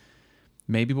 but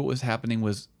maybe what was happening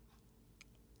was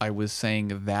I was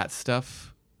saying that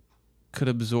stuff could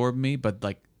absorb me, but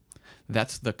like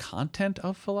that's the content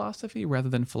of philosophy rather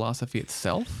than philosophy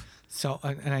itself. So,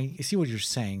 and I see what you're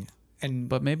saying,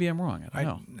 But maybe I'm wrong. I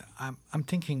don't know. I'm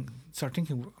thinking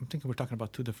we're talking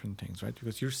about two different things, right?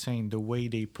 Because you're saying the way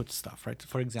they put stuff, right?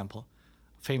 For example,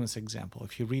 famous example,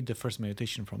 if you read the first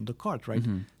meditation from Descartes, right?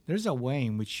 There's a way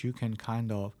in which you can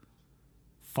kind of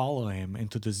follow him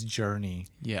into this journey,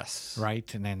 Yes.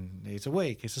 right? And then he's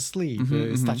awake, he's asleep,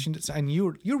 he's touching this, and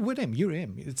you're with him, you're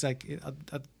him. It's like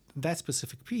that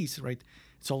specific piece, right?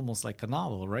 It's almost like a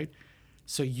novel, right?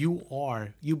 So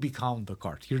you become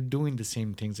Descartes. You're doing the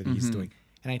same things that he's doing,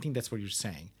 and I think that's what you're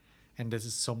saying. And this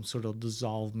is some sort of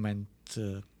dissolvement,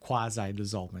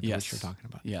 quasi-dissolvement, Yes. which you're talking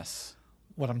about. Yes.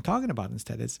 What I'm talking about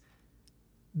instead is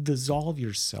dissolve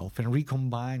yourself and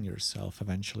recombine yourself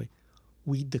eventually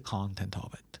with the content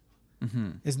of it.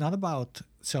 It's not about,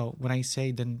 so when I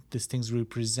say then these things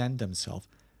represent themselves,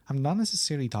 I'm not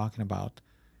necessarily talking about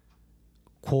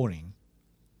quoting,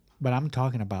 but I'm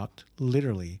talking about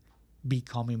literally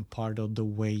becoming part of the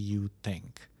way you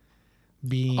think.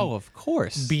 being Oh, of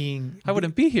course. being I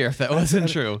wouldn't be here if that wasn't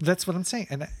true. That's what I'm saying.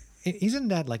 And isn't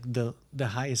that like the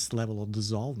highest level of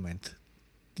dissolvement?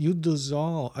 You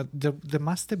dissolve. There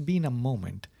must have been a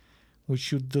moment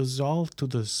which you dissolve to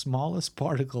the smallest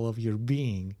particle of your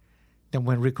being. Then,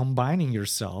 when recombining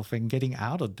yourself and getting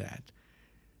out of that,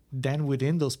 then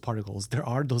within those particles, there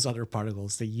are those other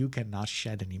particles that you cannot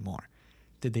shed anymore.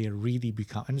 That they really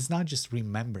become, and it's not just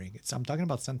remembering. I'm talking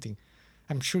about something.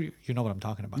 I'm sure you know what I'm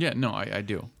talking about. Yeah, no, I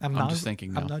do. I'm just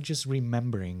thinking now. I'm not just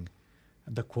remembering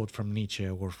the quote from Nietzsche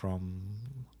or from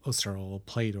Husserl or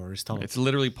Plato or Aristotle. It's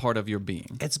literally part of your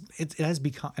being. It has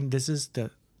become, and this is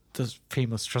the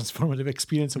famous transformative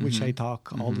experience of which I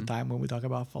talk all the time when we talk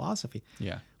about philosophy.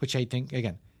 Yeah. Which I think,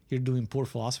 again, you're doing poor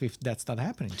philosophy if that's not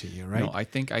happening to you, right? No, I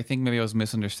think maybe I was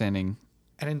misunderstanding.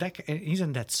 And in that,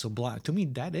 isn't that sublime? To me,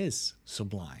 that is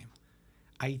sublime.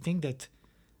 I think that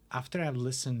after I've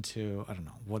listened to, I don't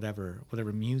know, whatever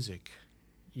music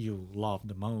you love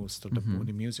the most, or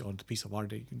the music or the piece of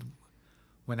art,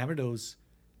 whenever those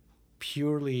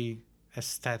purely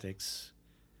aesthetical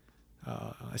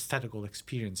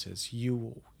experiences,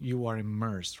 you are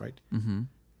immersed, right? Mm-hmm.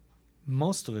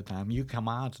 Most of the time, you come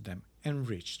out of them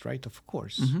enriched, right? Of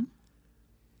course. Mm-hmm.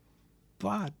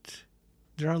 But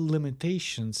there are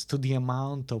limitations to the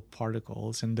amount of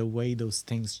particles and the way those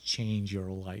things change your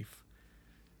life.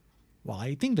 Well,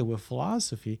 I think that with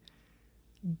philosophy,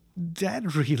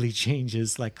 that really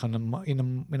changes, like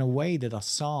in a way that a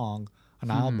song,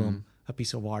 an album, a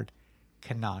piece of art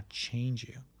cannot change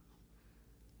you.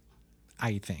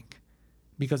 I think,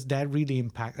 because that really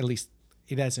at least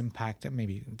it has impacted.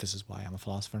 Maybe this is why I'm a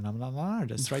philosopher and I'm not an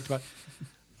artist, right?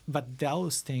 But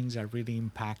those things have really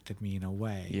impacted me in a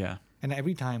way. Yeah. And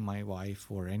every time my wife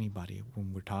or anybody,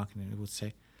 when we're talking, it would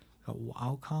say,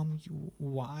 "How come?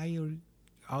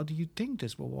 How do you think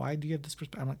this? Well, why do you have this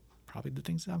perspective?" I'm like, probably the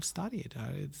things that I've studied.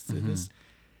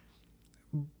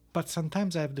 But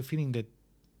sometimes I have the feeling that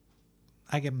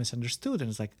I get misunderstood,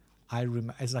 and it's like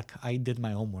it's like I did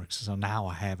my homework, so now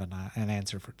I have an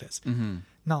answer for this. Mm-hmm.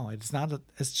 No, it's not.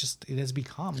 It's just it has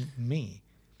become me.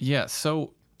 Yeah.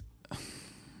 So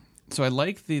I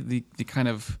like the kind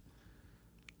of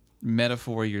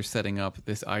metaphor you're setting up.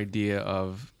 This idea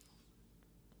of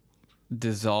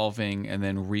dissolving and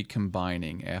then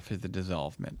recombining after the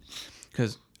dissolvement,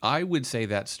 because I would say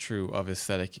that's true of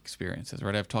aesthetic experiences,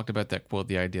 right? I've talked about that quote,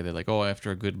 the idea that like, oh,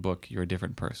 after a good book, you're a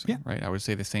different person, Yeah. right? I would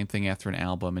say the same thing after an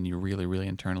album and you really, really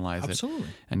internalize Absolutely.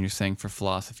 it. And you're saying for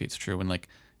philosophy, it's true. And like,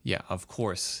 yeah, of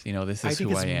course, this is who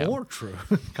I am. I think it's more true,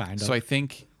 kind of. So I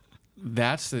think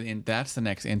that's the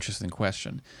next interesting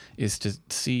question, is to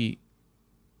see,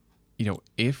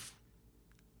 if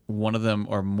one of them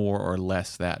are more or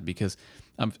less that, because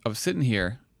I was sitting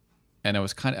here and I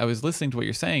was listening to what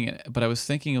you're saying, but I was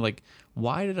thinking like,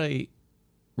 why did I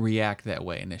react that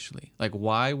way initially? Like,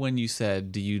 why, when you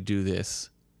said, "Do you do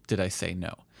this?" did I say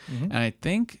no? Mm-hmm. And I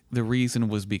think the reason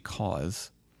was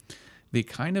because the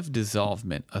kind of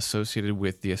dissolvement associated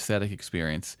with the aesthetic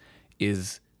experience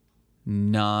is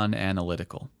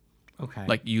non-analytical. Okay.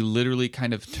 Like, you literally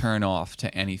kind of turn off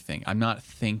to anything. I'm not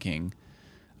thinking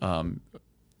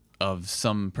of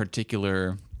some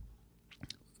particular,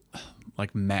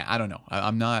 I don't know.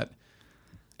 I'm not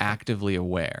actively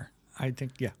aware. I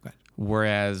think, yeah. Go ahead.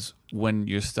 Whereas when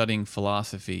you're studying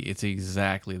philosophy, it's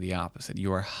exactly the opposite.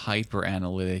 You are hyper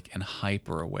analytic and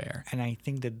hyper aware. And I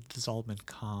think that dissolvement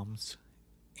comes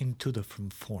in two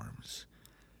different forms.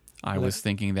 I was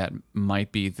thinking that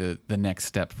might be the next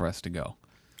step for us to go.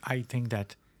 I think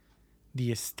that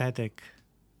the aesthetic,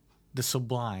 the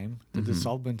sublime, the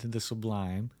dissolvement in the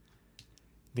sublime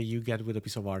that you get with a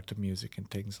piece of art or music and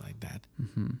things like that,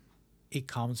 it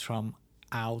comes from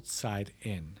outside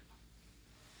in.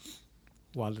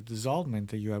 While the dissolvement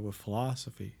that you have with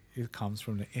philosophy, it comes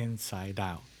from the inside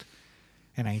out.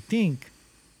 And I think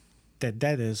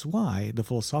that is why the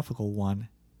philosophical one,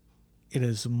 it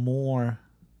is more,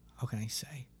 how can I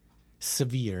say,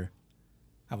 severe,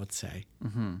 I would say,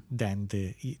 than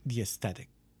the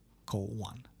aesthetical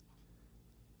one.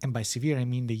 And by severe, I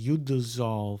mean that you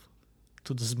dissolve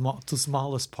to the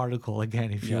smallest particle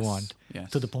again, if you want,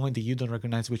 to the point that you don't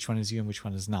recognize which one is you and which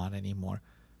one is not anymore.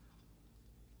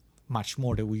 Much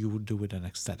more than you would do with an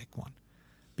aesthetic one.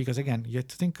 Because again, you have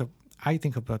to I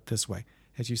think about it this way.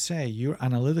 As you say, you're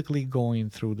analytically going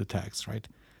through the text, right?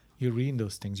 You're reading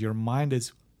those things. Your mind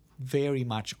is very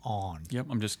much on. Yep,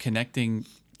 I'm just connecting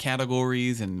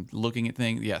categories and looking at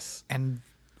things. Yes. And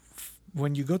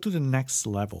when you go to the next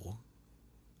level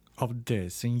of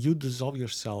this and you dissolve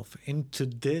yourself into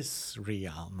this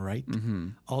realm, right?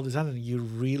 All of a sudden, you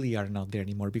really are not there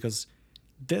anymore, because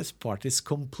this part is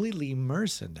completely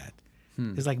immersed in that.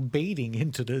 It's like baiting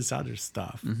into this other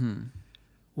stuff.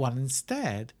 While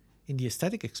instead, in the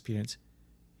aesthetic experience,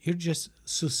 you're just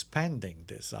suspending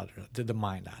this other, the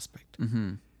mind aspect.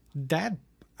 That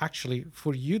actually,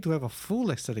 for you to have a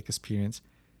full aesthetic experience,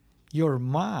 your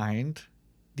mind,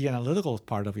 the analytical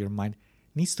part of your mind,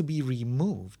 needs to be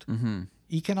removed.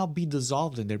 It cannot be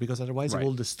dissolved in there because otherwise it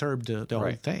will disturb the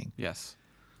whole thing. Yes.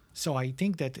 So I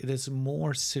think that it is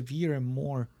more severe and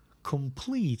more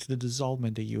complete, the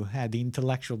dissolvement that you had, the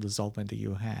intellectual dissolvement that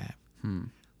you have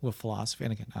with philosophy.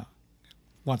 And again,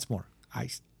 once more, I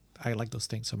like those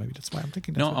things, so maybe that's why I'm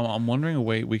thinking. No, I'm wondering a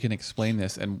way we can explain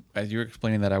this. And as you're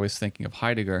explaining that, I was thinking of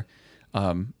Heidegger,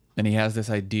 and he has this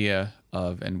idea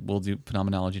of, and we'll do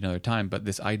phenomenology another time, but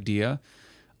this idea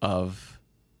of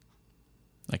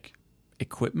like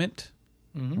equipment,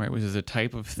 right, which is a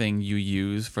type of thing you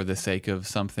use for the sake of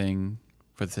something,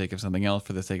 for the sake of something else,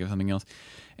 for the sake of something else.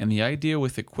 And the idea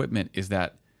with equipment is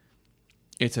that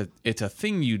it's a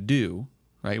thing you do,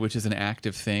 right, which is an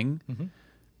active thing.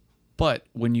 But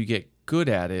when you get good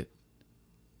at it,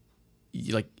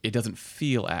 it doesn't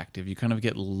feel active. You kind of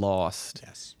get lost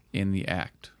in the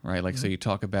act, right? Like, so you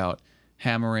talk about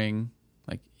hammering,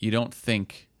 like you don't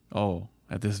think, oh,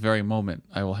 at this very moment,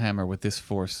 I will hammer with this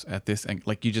force at this, and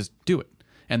like you just do it.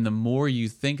 And the more you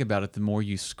think about it, the more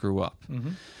you screw up.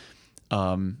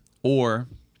 Or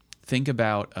think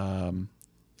about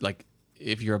like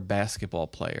if you're a basketball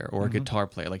player or a guitar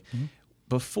player, like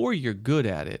before you're good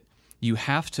at it, you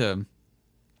have to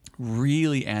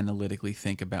really analytically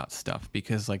think about stuff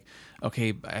because, like,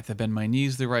 okay, I have to bend my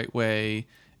knees the right way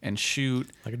and shoot.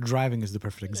 Like driving is the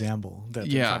perfect example.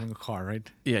 Driving a car, right?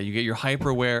 Yeah, you get your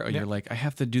hyper-aware, or you're like, I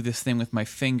have to do this thing with my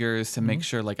fingers to make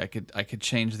sure, like, I could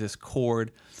change this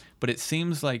chord. But it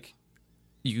seems like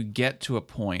you get to a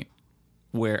point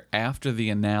where after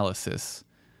the analysis,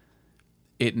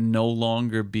 it no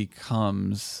longer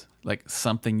becomes like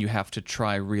something you have to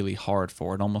try really hard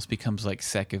for. It almost becomes like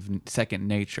second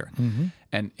nature.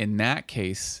 And in that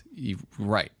case,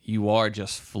 you are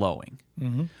just flowing.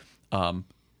 And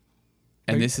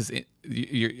this is it.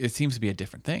 It seems to be a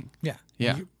different thing.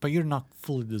 Yeah. But you're not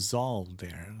fully dissolved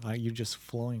there. Like you're just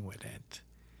flowing with it.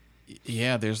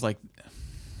 Yeah. There's like,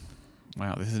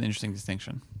 wow, this is an interesting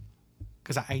distinction.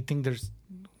 Because I think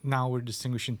now we're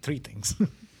distinguishing three things.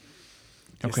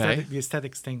 The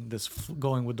aesthetics thing, this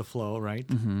going with the flow, right?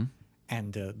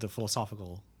 And the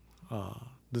philosophical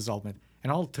dissolvement,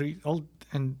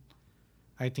 and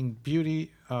I think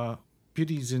beauty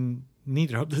is in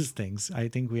neither of those things. I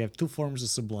think we have two forms of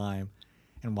sublime,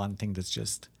 and one thing that's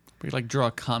just. We like draw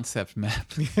a concept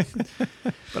map.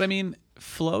 But I mean,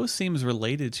 flow seems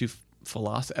related to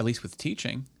philosophy, at least with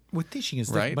teaching. With teaching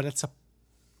is right, but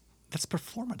that's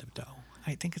performative though.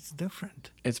 I think it's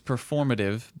different. It's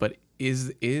performative, but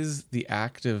is the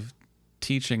act of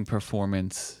teaching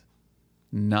performance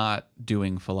not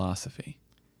doing philosophy?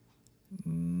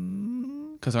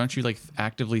 Because aren't you like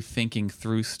actively thinking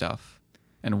through stuff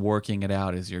and working it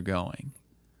out as you're going?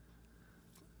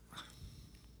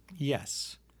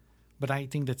 Yes, but I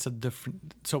think that's a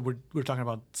different. So we're talking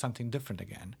about something different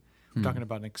again. We're talking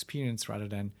about an experience rather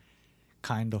than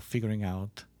kind of figuring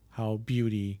out how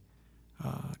beauty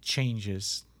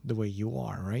changes the way you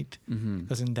are, right?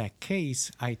 Because in that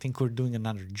case, I think we're doing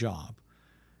another job.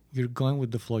 You're going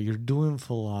with the flow. You're doing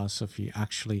philosophy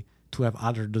actually to have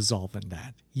other dissolve in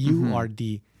that. You're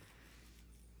the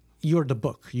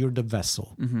book. You're the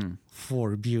vessel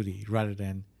for beauty rather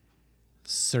than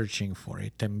searching for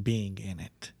it and being in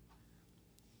it.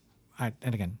 I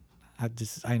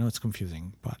know it's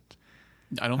confusing, but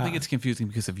I don't think it's confusing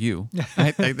because of you.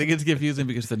 I think it's confusing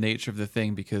because of the nature of the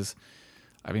thing. Because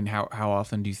I mean, how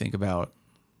often do you think about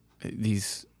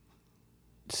these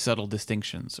subtle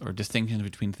distinctions or distinctions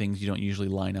between things you don't usually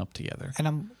line up together? And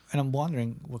I'm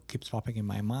wondering, what keeps popping in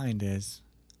my mind is,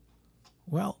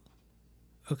 well,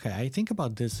 okay, I think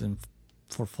about this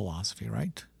for philosophy,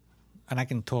 right? And I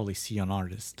can totally see an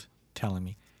artist telling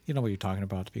me, you know what you're talking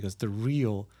about, because the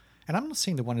real, and I'm not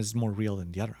saying the one is more real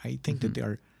than the other. I think that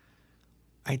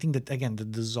again, the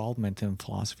dissolvement in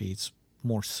philosophy is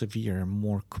more severe and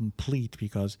more complete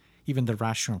because even the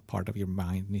rational part of your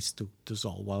mind needs to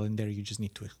dissolve, while in there you just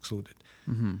need to exclude it.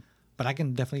 But I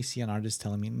can definitely see an artist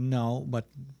telling me, no, but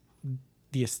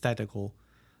the aesthetical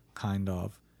kind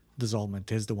of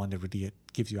dissolvement is the one that really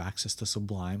gives you access to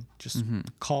sublime. Just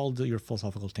call your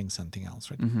philosophical thing something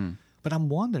else, right? But I'm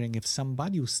wondering if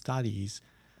somebody who studies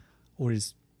or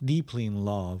is deeply in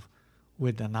love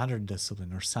with another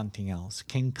discipline or something else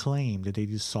can claim that they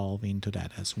dissolve into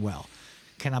that as well.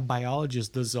 Can a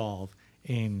biologist dissolve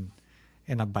in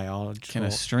in a biological. Can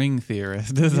a string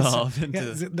theorist dissolve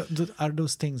into? Are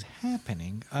those things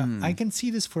happening? I can see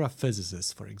this for a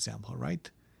physicist, for example, right?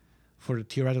 For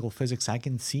theoretical physics, I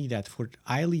can see that for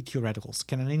highly theoreticals.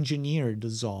 Can an engineer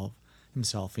dissolve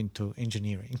himself into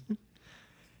engineering?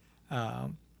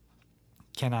 Can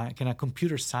a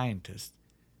computer scientist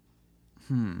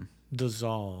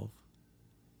dissolve?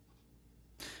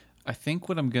 I think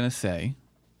what I'm gonna say,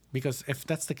 Because if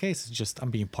that's the case, it's just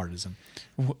I'm being partisan.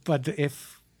 But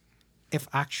if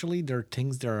actually there are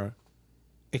things that are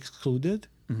excluded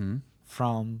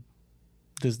from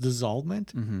this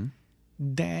dissolvement,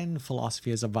 then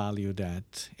philosophy has a value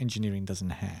that engineering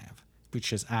doesn't have,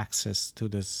 which is access to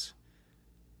this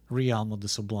realm of the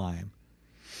sublime.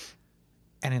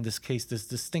 And in this case, this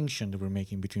distinction that we're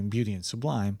making between beauty and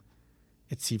sublime,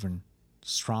 it's even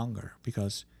stronger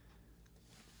because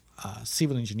a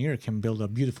civil engineer can build a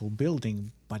beautiful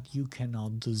building, but you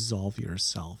cannot dissolve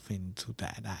yourself into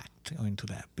that act or into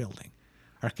that building.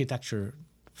 Architecture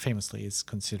famously is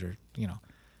considered,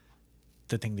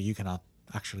 the thing that you cannot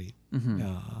actually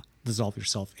dissolve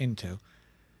yourself into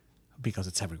because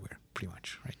it's everywhere, pretty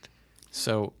much, right?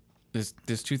 So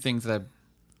there's two things that I've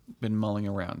been mulling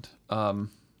around.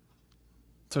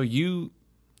 So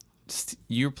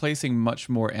you're placing much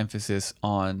more emphasis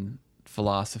on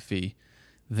philosophy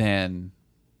than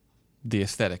the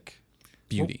aesthetic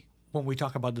beauty. When we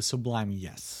talk about the sublime,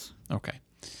 yes. Okay.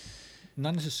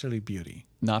 Not necessarily beauty.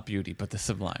 Not beauty, but the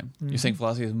sublime. You're saying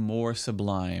philosophy is more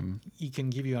sublime. It can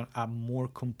give you a more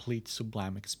complete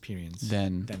sublime experience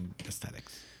than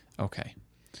aesthetics. Okay.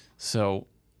 So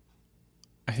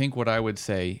I think what I would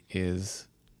say is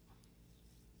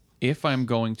if I'm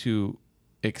going to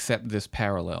accept this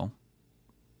parallel,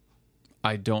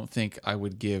 I don't think I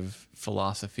would give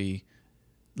philosophy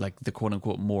like the quote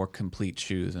unquote more complete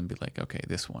shoes and be like, okay,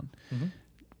 this one.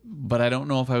 But I don't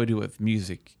know if I would do it with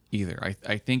music either.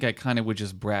 I think I kind of would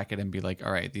just bracket and be like,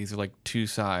 all right, these are like two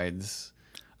sides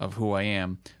of who I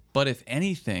am. But if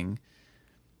anything,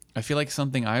 I feel like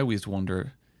something I always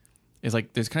wonder is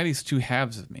like there's kind of these two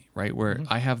halves of me, right? Where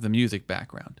I have the music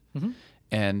background.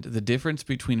 And the difference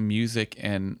between music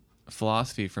and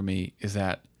philosophy for me is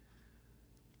that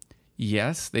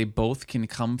yes, they both can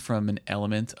come from an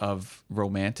element of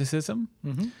romanticism,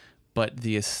 but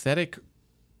the aesthetic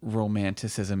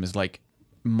romanticism is like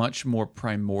much more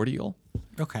primordial.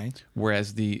 Okay.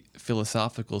 Whereas the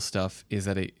philosophical stuff is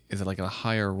at like a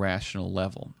higher rational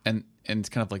level, and it's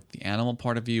kind of like the animal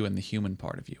part of you and the human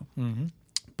part of you.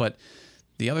 But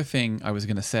the other thing I was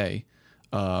going to say,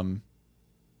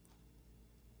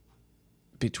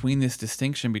 between this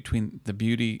distinction between the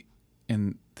beauty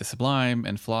and the sublime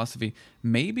and philosophy,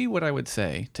 maybe what I would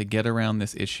say to get around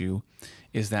this issue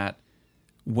is that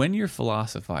when you're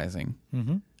philosophizing,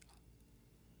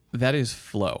 that is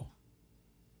flow.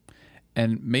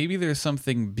 And maybe there's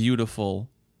something beautiful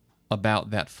about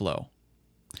that flow.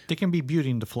 There can be beauty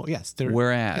in the flow. Yes.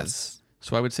 Whereas,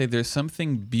 so I would say there's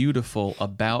something beautiful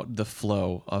about the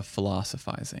flow of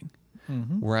philosophizing.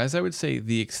 Whereas I would say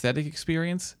the aesthetic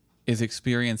experience is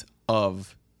experience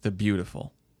of the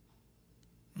beautiful.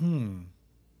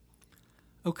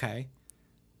 Okay.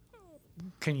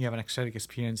 Can you have an aesthetic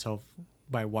experience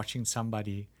by watching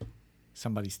somebody's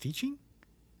teaching?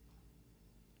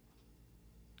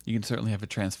 You can certainly have a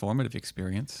transformative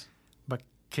experience. But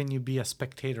can you be a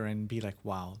spectator and be like,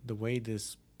 wow, the way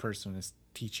this person is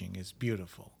teaching is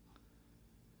beautiful?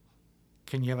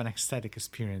 Can you have an aesthetic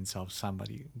experience of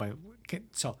somebody?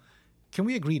 Can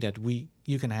we agree that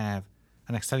you can have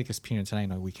an aesthetic experience, and I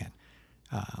know we can,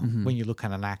 when you look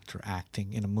at an actor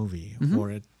acting in a movie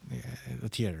or at a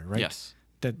theater, right? Yes.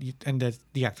 That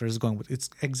the actor is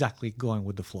it's exactly going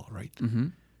with the flow, right?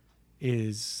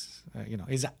 Is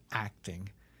acting.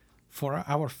 For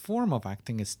our form of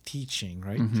acting is teaching,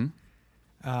 right?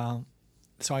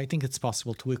 So I think it's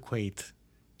possible to equate.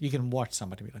 You can watch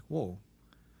somebody and be like, whoa.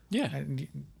 Yeah.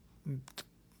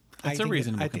 That's a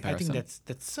reasonable comparison. I think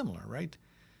that's similar, right?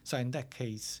 So in that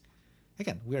case,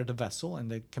 again, we are the vessel,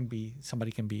 and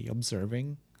somebody can be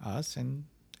observing us and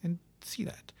see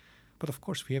that. But of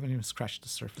course, we haven't even scratched the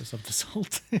surface of this whole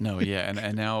thing. No, yeah,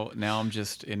 and now I'm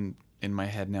just in my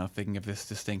head now thinking of this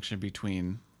distinction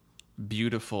between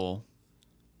beautiful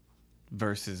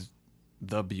versus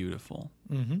the beautiful.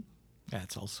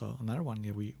 That's also another one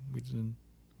that we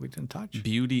didn't touch.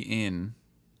 Beauty in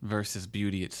versus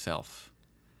beauty itself.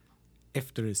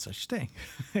 If there is such thing.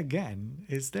 Again,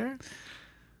 is there?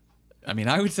 I mean,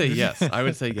 I would say yes.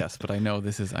 But I know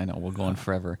we'll go on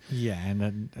forever. Yeah,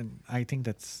 and I think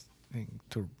that's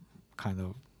to kind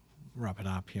of wrap it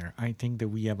up here. I think that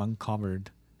we have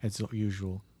uncovered, as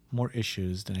usual, more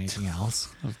issues than anything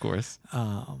else. Of course.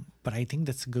 But I think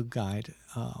that's a good guide.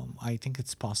 I think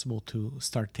it's possible to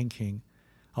start thinking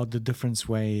of the different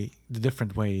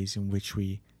ways in which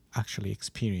we actually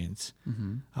experience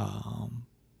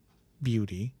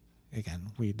beauty.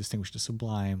 Again, we distinguish the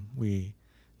sublime, we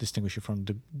distinguish it from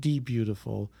the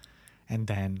beautiful, and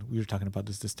then we were talking about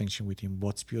this distinction between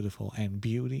what's beautiful and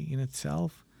beauty in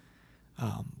itself.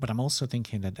 But I'm also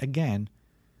thinking that, again,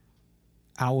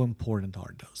 how important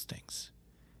are those things?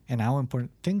 And how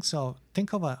important,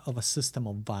 think of a system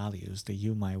of values that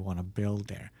you might want to build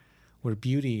there, where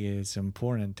beauty is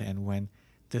important, and when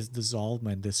this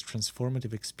dissolvement, this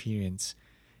transformative experience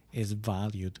is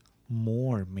valued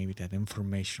more maybe than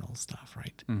informational stuff,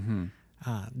 right?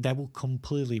 That will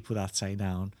completely put upside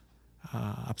down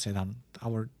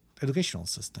our educational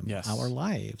system, Yes. our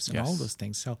lives, and Yes. all those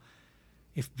things. So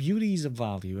if beauty is a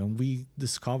value, and we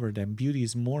discover that beauty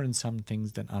is more in some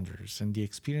things than others, and the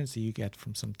experience that you get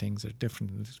from some things are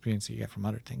different than the experience that you get from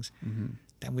other things,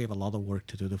 then we have a lot of work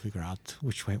to do to figure out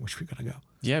which way we're going to go.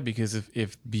 Yeah, because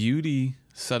if beauty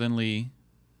suddenly,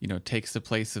 takes the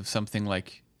place of something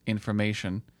like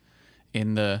information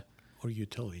Or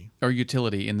utility. or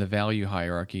utility in the value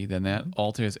hierarchy, then that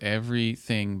alters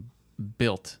everything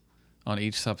built on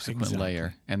each subsequent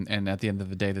layer. And at the end of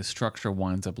the day, the structure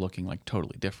winds up looking like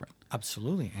totally different.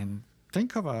 Absolutely. And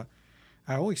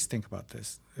I always think about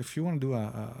this. If you want to do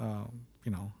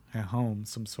at home,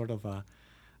 some sort of a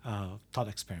thought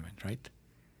experiment, right?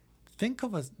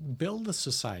 Build a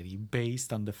society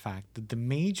based on the fact that the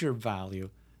major value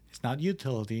is not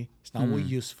utility, it's not what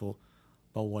useful,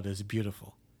 but what is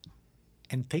beautiful.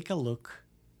 And take a look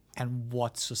at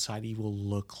what society will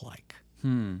look like.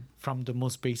 From the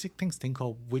most basic things, think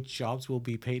of which jobs will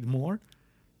be paid more,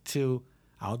 to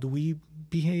how do we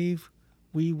behave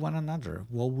with one another,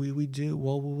 what will we do,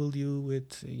 what we will do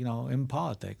with, in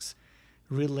politics,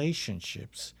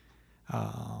 relationships,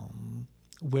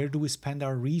 where do we spend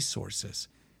our resources.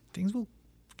 Things will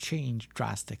change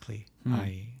drastically,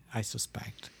 I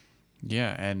suspect.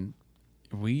 Yeah, and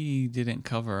we didn't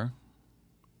cover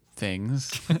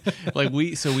things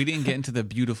we didn't get into the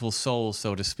beautiful soul,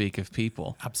 so to speak, of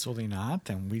people. Absolutely not.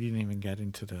 And we didn't even get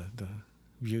into the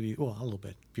beauty, well, a little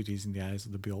bit, beauty's in the eyes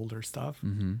of the beholder stuff.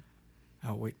 And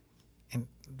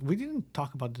we didn't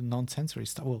talk about the non-sensory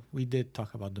stuff. Well, we did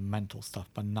talk about the mental stuff,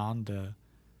 but not the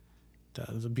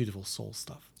beautiful soul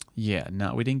stuff. Yeah,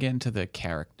 no, we didn't get into the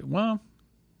character. Well,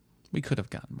 we could have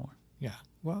gotten more. Yeah,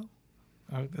 well,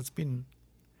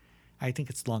 I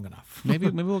think it's long enough. Maybe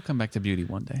we'll come back to beauty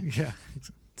one day. Yeah.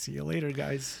 See you later,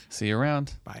 guys. See you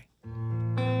around. Bye.